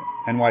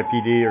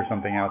NYPD or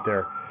something out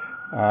there.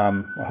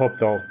 I hope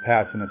they'll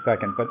pass in a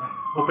second, but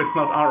hope it's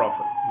not our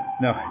office.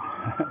 No,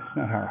 it's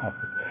not our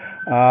office.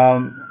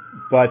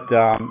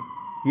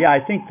 Yeah,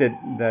 I think that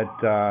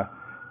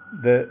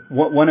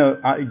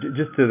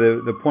just to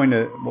the point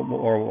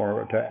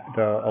or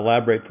to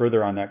elaborate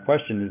further on that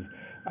question is,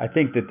 I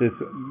think that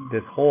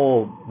this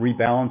whole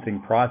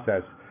rebalancing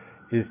process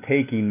is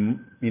taking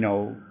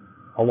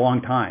a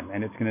long time,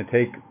 and it's going to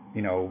take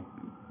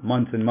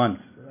months and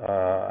months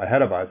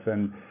ahead of us,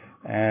 and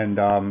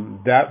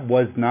that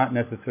was not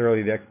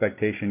necessarily the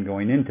expectation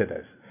going into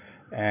this.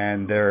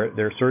 And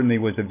there certainly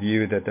was a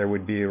view that there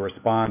would be a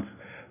response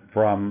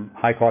from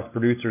high-cost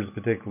producers,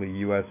 particularly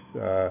U.S.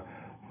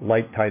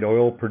 light tight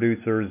oil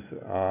producers,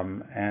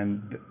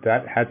 and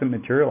that hasn't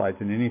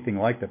materialized in anything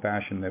like the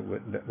fashion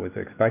that was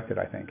expected,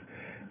 I think.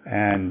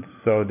 And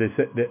so this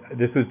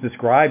was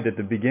described at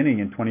the beginning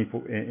in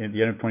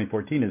the end of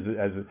 2014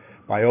 as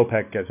by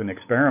OPEC as an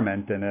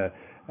experiment, and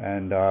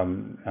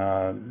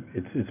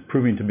it's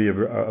proving to be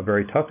a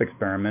very tough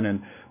experiment.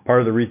 And part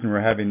of the reason we're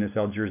having this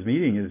Algiers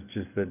meeting is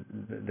just that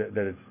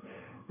it's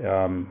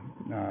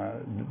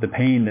the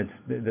pain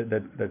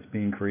that's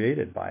being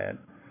created by it.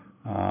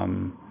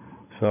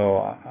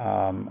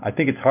 I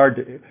think it's hard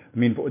to. I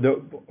mean,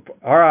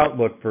 our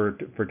outlook for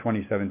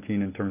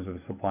 2017 in terms of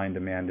supply and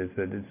demand is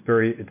that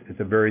it's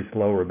a very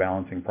slow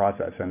rebalancing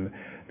process, and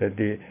that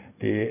the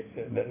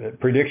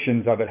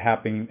predictions of it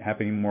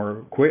happening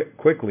more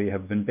quickly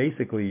have been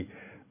basically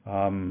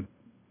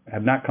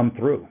have not come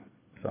through.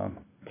 So,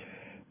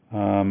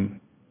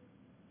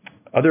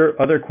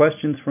 other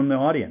questions from the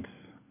audience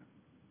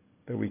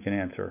that we can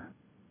answer?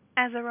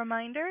 As a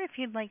reminder, if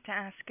you'd like to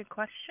ask a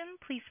question,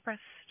 please press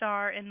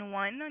star and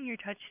 1 on your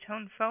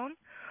touch-tone phone.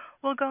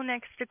 We'll go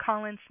next to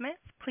Colin Smith.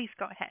 Please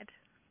go ahead.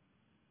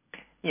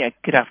 Yeah,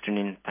 good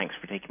afternoon. Thanks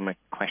for taking my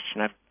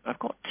question. I've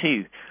got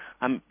two.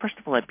 First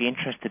of all, I'd be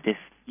interested if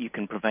you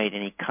can provide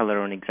any color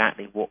on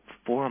exactly what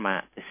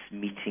format this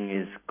meeting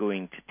is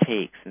going to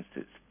take, since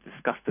it's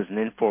discussed as an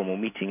informal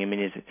meeting. I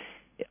mean,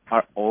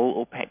 are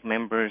all OPEC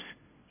members,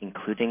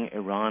 including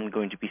Iran,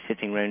 going to be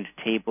sitting around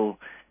a table?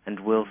 And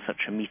will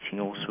such a meeting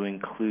also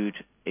include,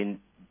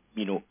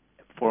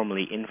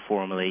 formally,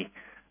 informally,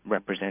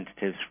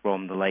 representatives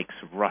from the likes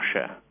of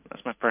Russia?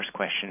 That's my first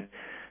question.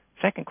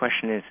 Second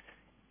question is,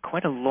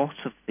 quite a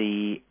lot of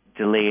the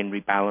delay in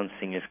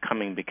rebalancing is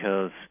coming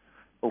because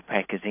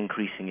OPEC is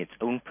increasing its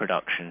own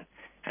production.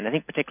 And I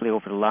think particularly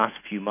over the last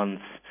few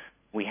months,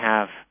 we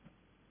have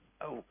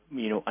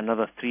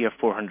another 300,000 or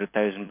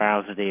 400,000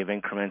 barrels a day of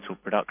incremental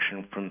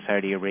production from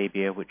Saudi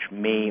Arabia, which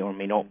may or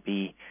may not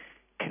be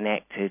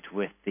connected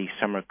with the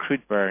summer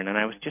crude burn. And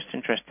I was just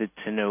interested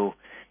to know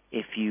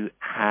if you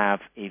have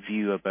a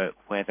view about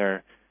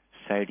whether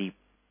Saudi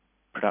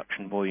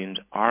production volumes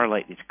are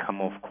likely to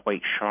come off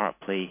quite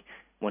sharply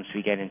once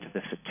we get into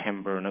the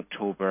September and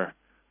October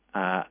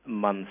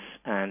months,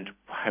 and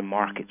how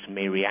markets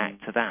may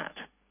react to that.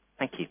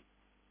 Thank you.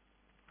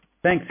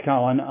 Thanks,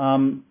 Colin.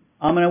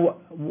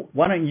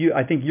 Why don't you?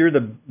 I think you're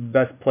the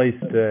best place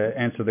to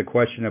answer the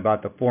question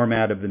about the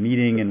format of the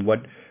meeting and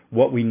what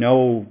we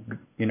know,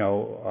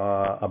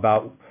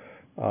 about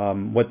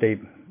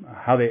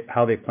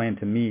how they plan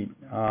to meet,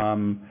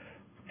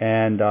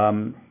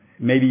 and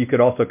maybe you could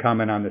also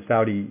comment on the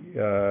Saudi,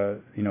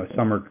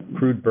 summer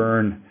crude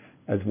burn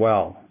as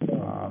well.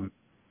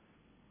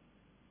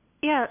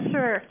 Yeah,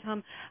 sure,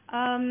 Tom.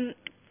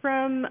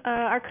 From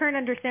our current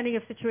understanding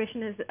of the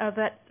situation is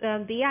that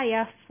the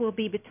EIF will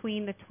be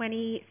between the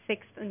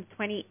 26th and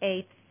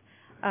 28th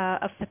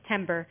of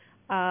September.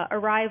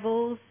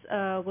 Arrivals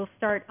will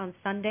start on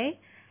Sunday,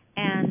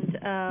 and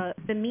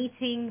the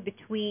meeting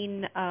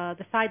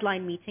the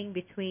sideline meeting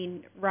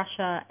between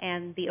Russia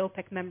and the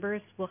OPEC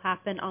members will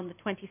happen on the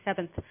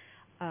 27th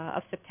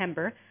of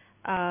September.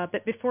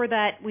 But before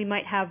that, we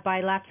might have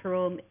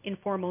bilateral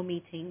informal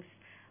meetings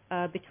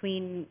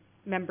between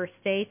member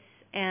states,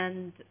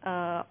 and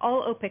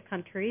all OPEC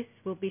countries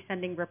will be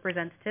sending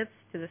representatives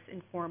to this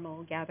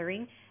informal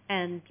gathering,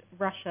 and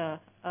Russia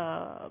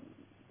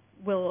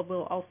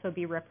will also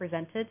be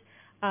represented.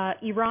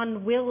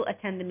 Iran will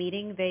attend the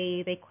meeting.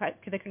 They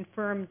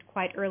confirmed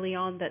quite early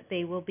on that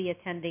they will be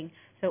attending.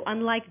 So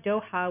unlike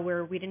Doha,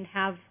 where we didn't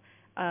have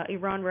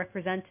Iran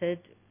represented,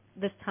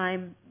 this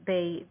time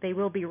they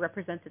will be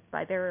represented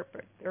by their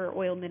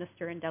oil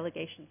minister and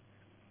delegation.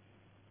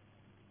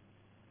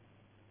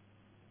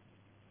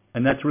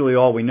 And that's really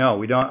all we know.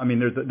 We don't. I mean,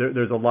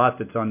 there's a lot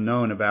that's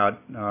unknown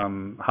about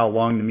how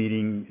long the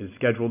meeting is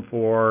scheduled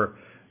for,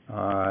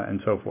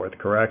 and so forth.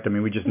 Correct? I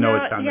mean, we just know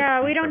it's time.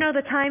 Yeah, we don't know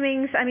the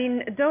timings. I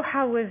mean,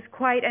 Doha was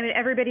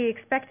everybody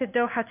expected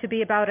Doha to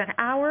be about an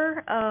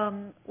hour.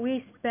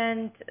 We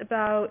spent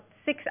about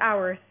 6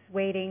 hours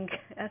waiting.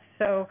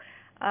 So,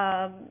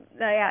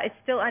 it's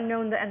still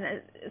unknown,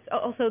 and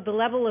also the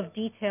level of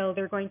detail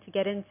they're going to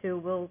get into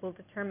will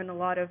determine a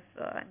lot of,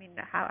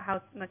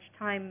 how much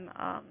time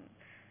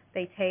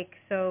they take.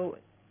 So,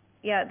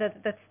 yeah,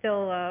 that's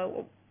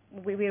still.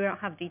 We don't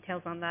have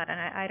details on that, and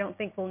I don't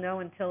think we'll know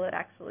until it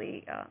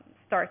actually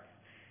starts.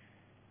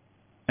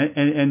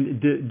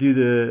 And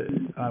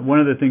one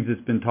of the things that's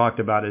been talked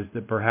about is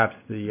that perhaps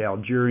the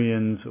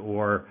Algerians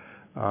or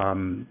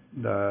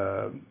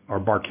Barkindo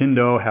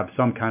have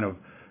some kind of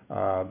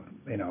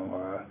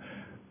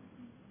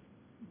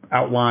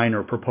outline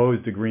or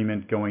proposed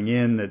agreement going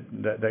in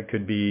that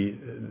could be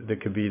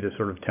the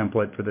sort of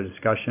template for the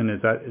discussion.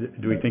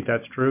 Do we think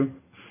that's true?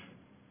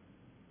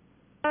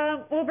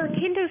 Well,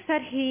 Barkindo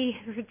said he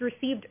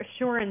received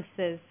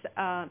assurances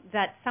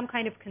that some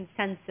kind of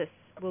consensus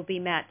will be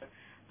met.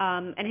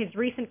 And his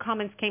recent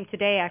comments came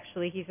today,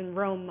 actually. He's in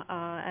Rome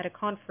at a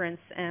conference,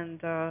 and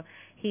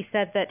he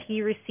said that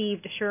he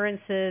received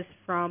assurances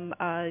from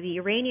the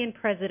Iranian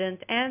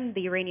president and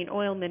the Iranian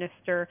oil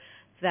minister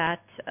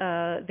that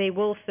they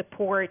will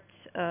support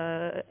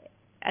a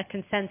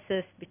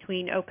consensus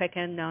between OPEC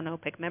and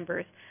non-OPEC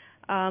members.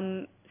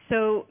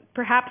 So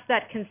perhaps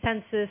that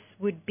consensus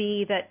would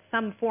be that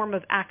some form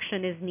of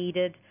action is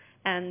needed,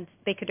 and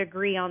they could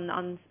agree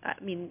on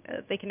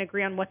they can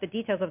agree on what the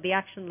details of the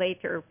action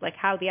later, like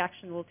how the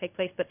action will take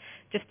place, but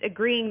just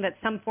agreeing that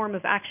some form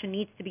of action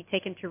needs to be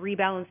taken to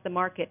rebalance the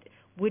market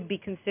would be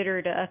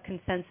considered a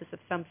consensus of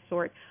some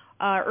sort.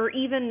 Or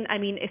even,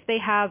 if they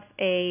have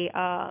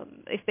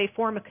if they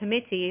form a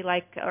committee,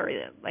 like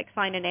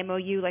sign an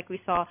MOU, like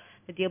we saw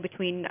the deal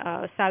between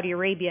Saudi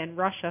Arabia and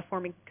Russia,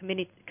 forming a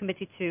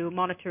committee to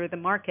monitor the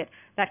market,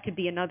 that could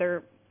be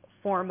another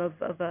form of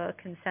a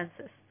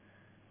consensus.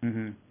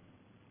 Mm-hmm.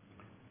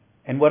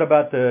 And what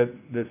about the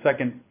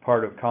second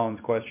part of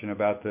Colin's question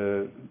about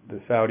the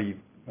Saudi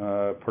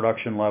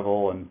production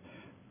level, and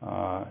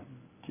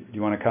do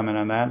you want to comment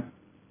on that?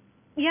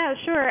 Yeah,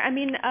 sure.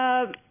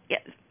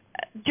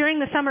 During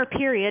the summer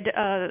period,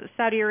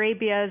 Saudi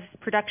Arabia's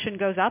production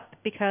goes up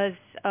because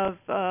of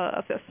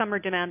summer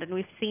demand, and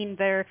we've seen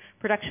their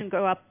production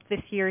go up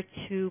this year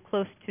to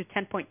close to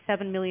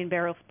 10.7 million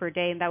barrels per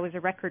day, and that was a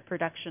record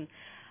production.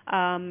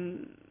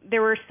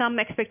 There were some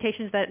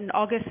expectations that in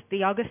August,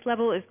 the August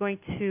level is going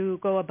to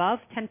go above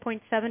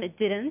 10.7. It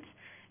didn't.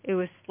 It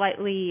was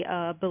slightly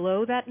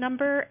below that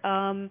number,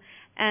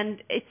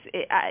 and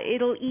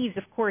it'll ease.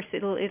 Of course,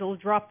 it'll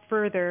drop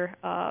further.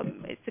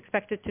 It's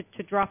expected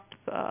to drop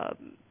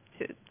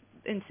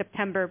in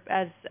September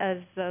as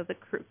the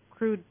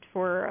crude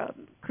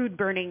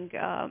burning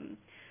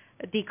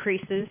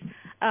decreases.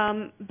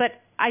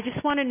 But I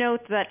just want to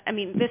note that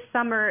this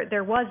summer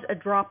there was a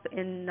drop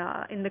in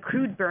the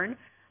crude burn.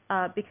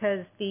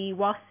 Because the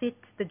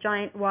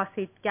giant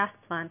Wasit gas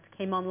plant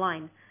came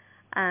online.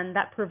 and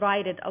that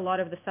provided a lot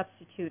of the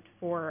substitute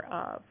for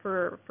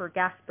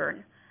gas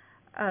burn.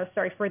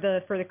 For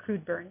the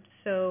crude burn.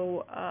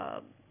 So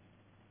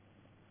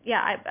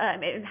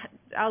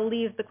I'll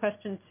leave the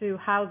question to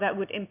how that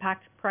would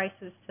impact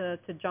prices to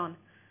John.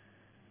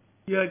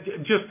 Yeah,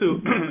 just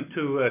to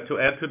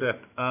add to that,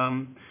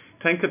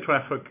 tanker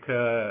traffic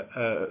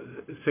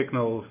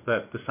signals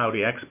that the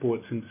Saudi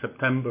exports in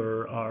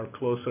September are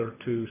closer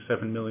to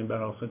 7 million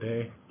barrels a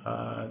day.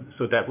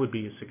 So that would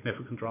be a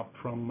significant drop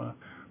from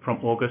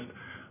August.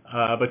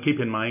 But keep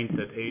in mind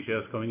that Asia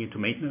is going into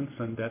maintenance,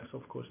 and that's,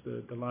 of course,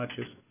 the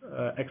largest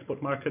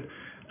export market,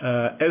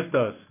 as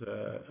does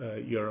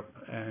Europe,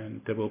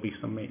 and there will be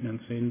some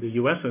maintenance in the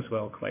U.S. as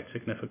well, quite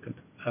significant.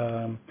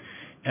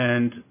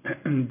 And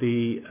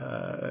the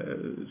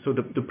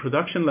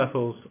production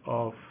levels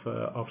of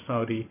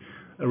Saudi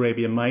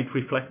Arabia might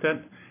reflect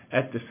that.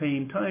 At the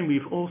same time,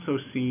 we've also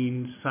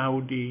seen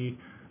Saudi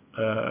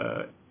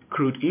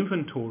crude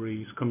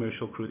inventories,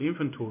 commercial crude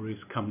inventories,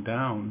 come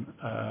down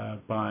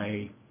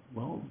by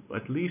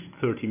at least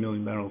 30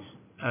 million barrels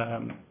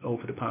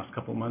over the past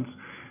couple of months.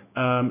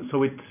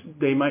 So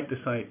they might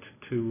decide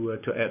to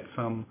add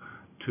some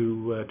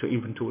to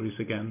inventories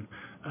again.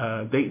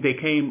 They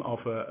came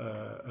off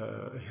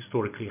a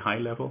historically high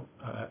level.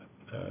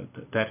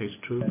 That is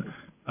true.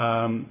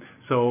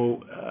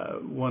 So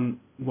one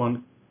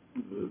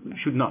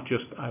should not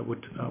just, I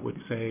would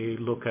say,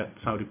 look at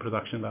Saudi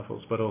production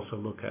levels, but also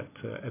look at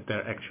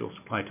their actual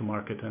supply to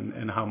market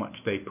and how much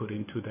they put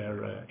into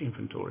their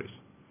inventories.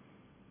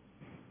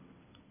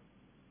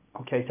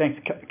 Okay, thanks,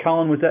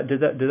 Colin. Did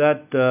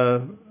that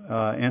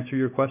answer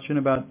your question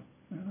about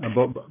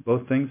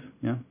both things?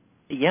 Yeah.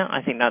 Yeah,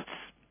 I think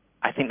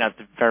that's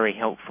very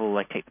helpful.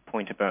 I take the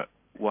point about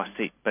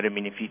Wasit, but I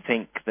mean, if you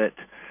think that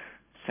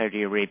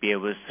Saudi Arabia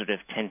was sort of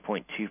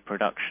 10.2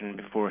 production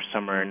before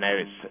summer, and now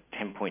it's at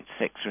 10.6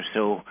 or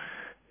so.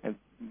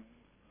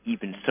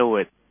 Even so,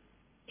 if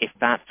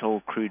that's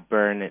all crude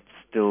burn, it's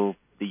still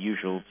the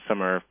usual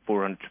summer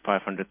 400 to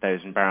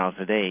 500,000 barrels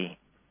a day.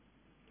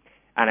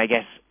 And I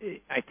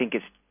think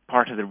it's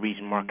part of the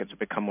reason markets have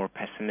become more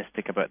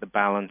pessimistic about the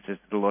balance is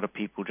that a lot of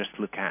people just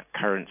look at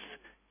current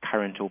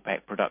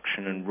OPEC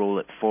production and roll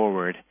it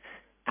forward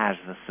as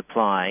the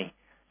supply,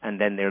 and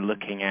then they're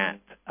looking at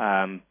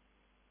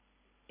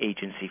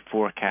agency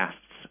forecasts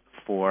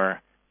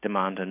for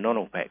demand and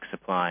non-OPEC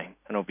supply.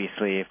 And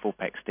obviously, if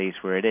OPEC stays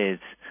where it is,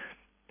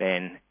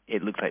 then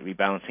it looks like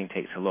rebalancing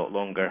takes a lot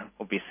longer.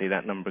 Obviously,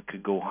 that number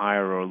could go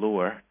higher or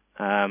lower,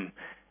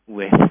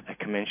 with a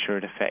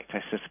commensurate effect,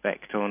 I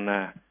suspect, on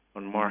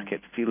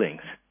market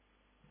feelings.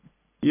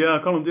 Yeah,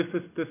 Colin, this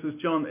is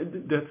John.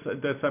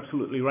 That's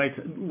absolutely right.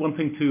 One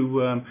thing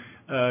to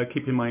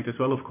keep in mind as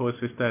well, of course,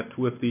 is that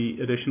with the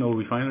additional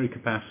refinery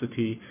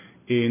capacity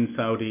in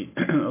Saudi,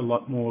 a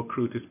lot more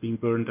crude is being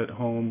burned at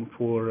home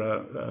for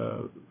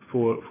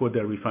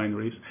their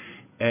refineries.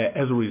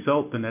 As a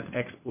result, the net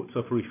exports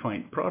of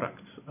refined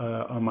products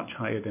are much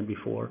higher than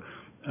before,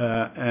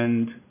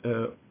 and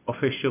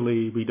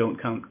officially we don't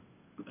count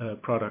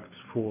products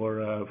for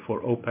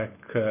OPEC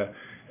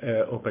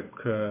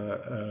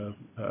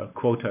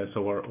quotas,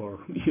 or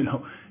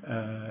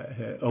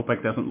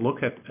OPEC doesn't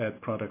look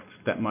at products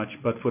that much,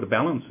 but for the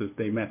balances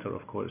they matter,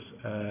 of course,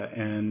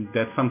 and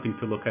that's something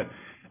to look at.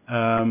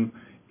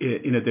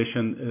 In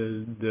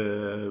addition,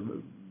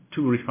 the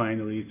two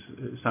refineries,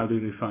 Saudi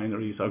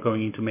refineries, are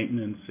going into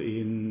maintenance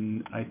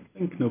in, I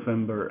think,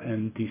 November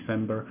and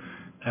December.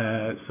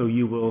 So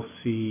you will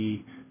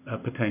see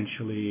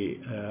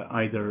potentially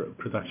either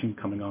production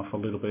coming off a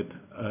little bit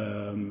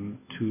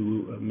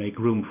to make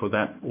room for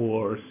that,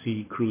 or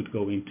see crude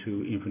go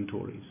into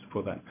inventories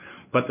for that.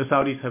 But the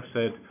Saudis have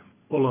said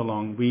all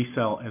along, we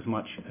sell as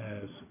much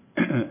as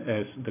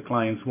the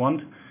clients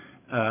want.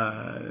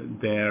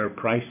 Their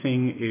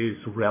pricing is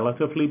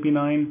relatively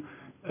benign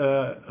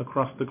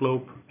across the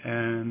globe,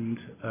 and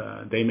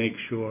they make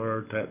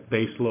sure that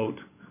base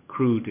load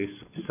crude is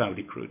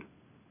Saudi crude.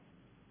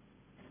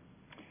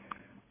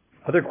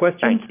 Other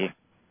questions? Thank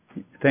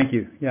you. Thank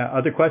you. Yeah,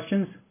 other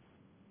questions?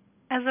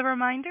 As a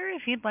reminder,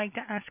 if you'd like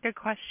to ask a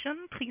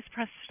question, please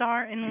press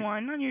star and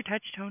 1 on your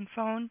touch-tone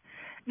phone,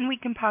 and we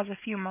can pause a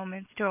few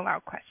moments to allow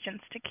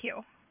questions to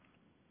queue.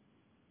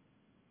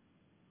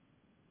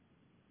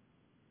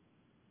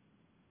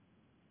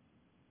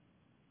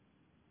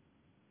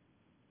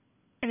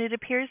 And it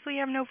appears we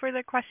have no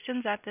further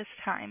questions at this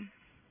time.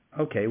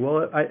 Okay,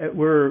 well,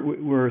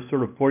 we're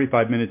sort of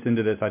 45 minutes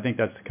into this. I think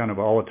that's kind of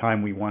all the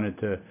time we wanted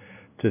to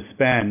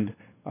spend.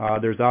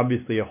 There's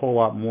obviously a whole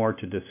lot more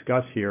to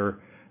discuss here,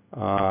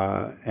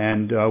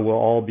 and we'll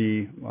all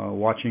be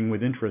watching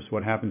with interest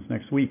what happens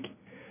next week.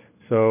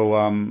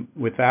 So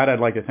with that, I'd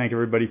like to thank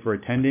everybody for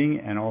attending,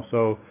 and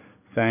also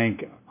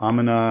thank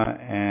Amina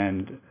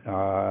and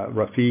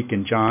Rafiq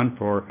and John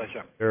for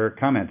their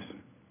comments.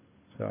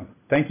 So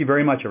thank you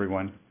very much,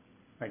 everyone.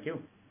 Thank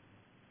you.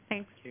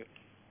 Thanks.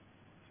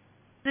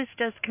 This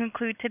does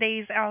conclude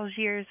today's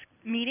Algiers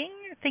meeting.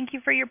 Thank you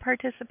for your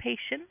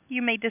participation.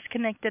 You may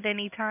disconnect at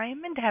any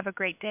time, and have a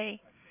great day.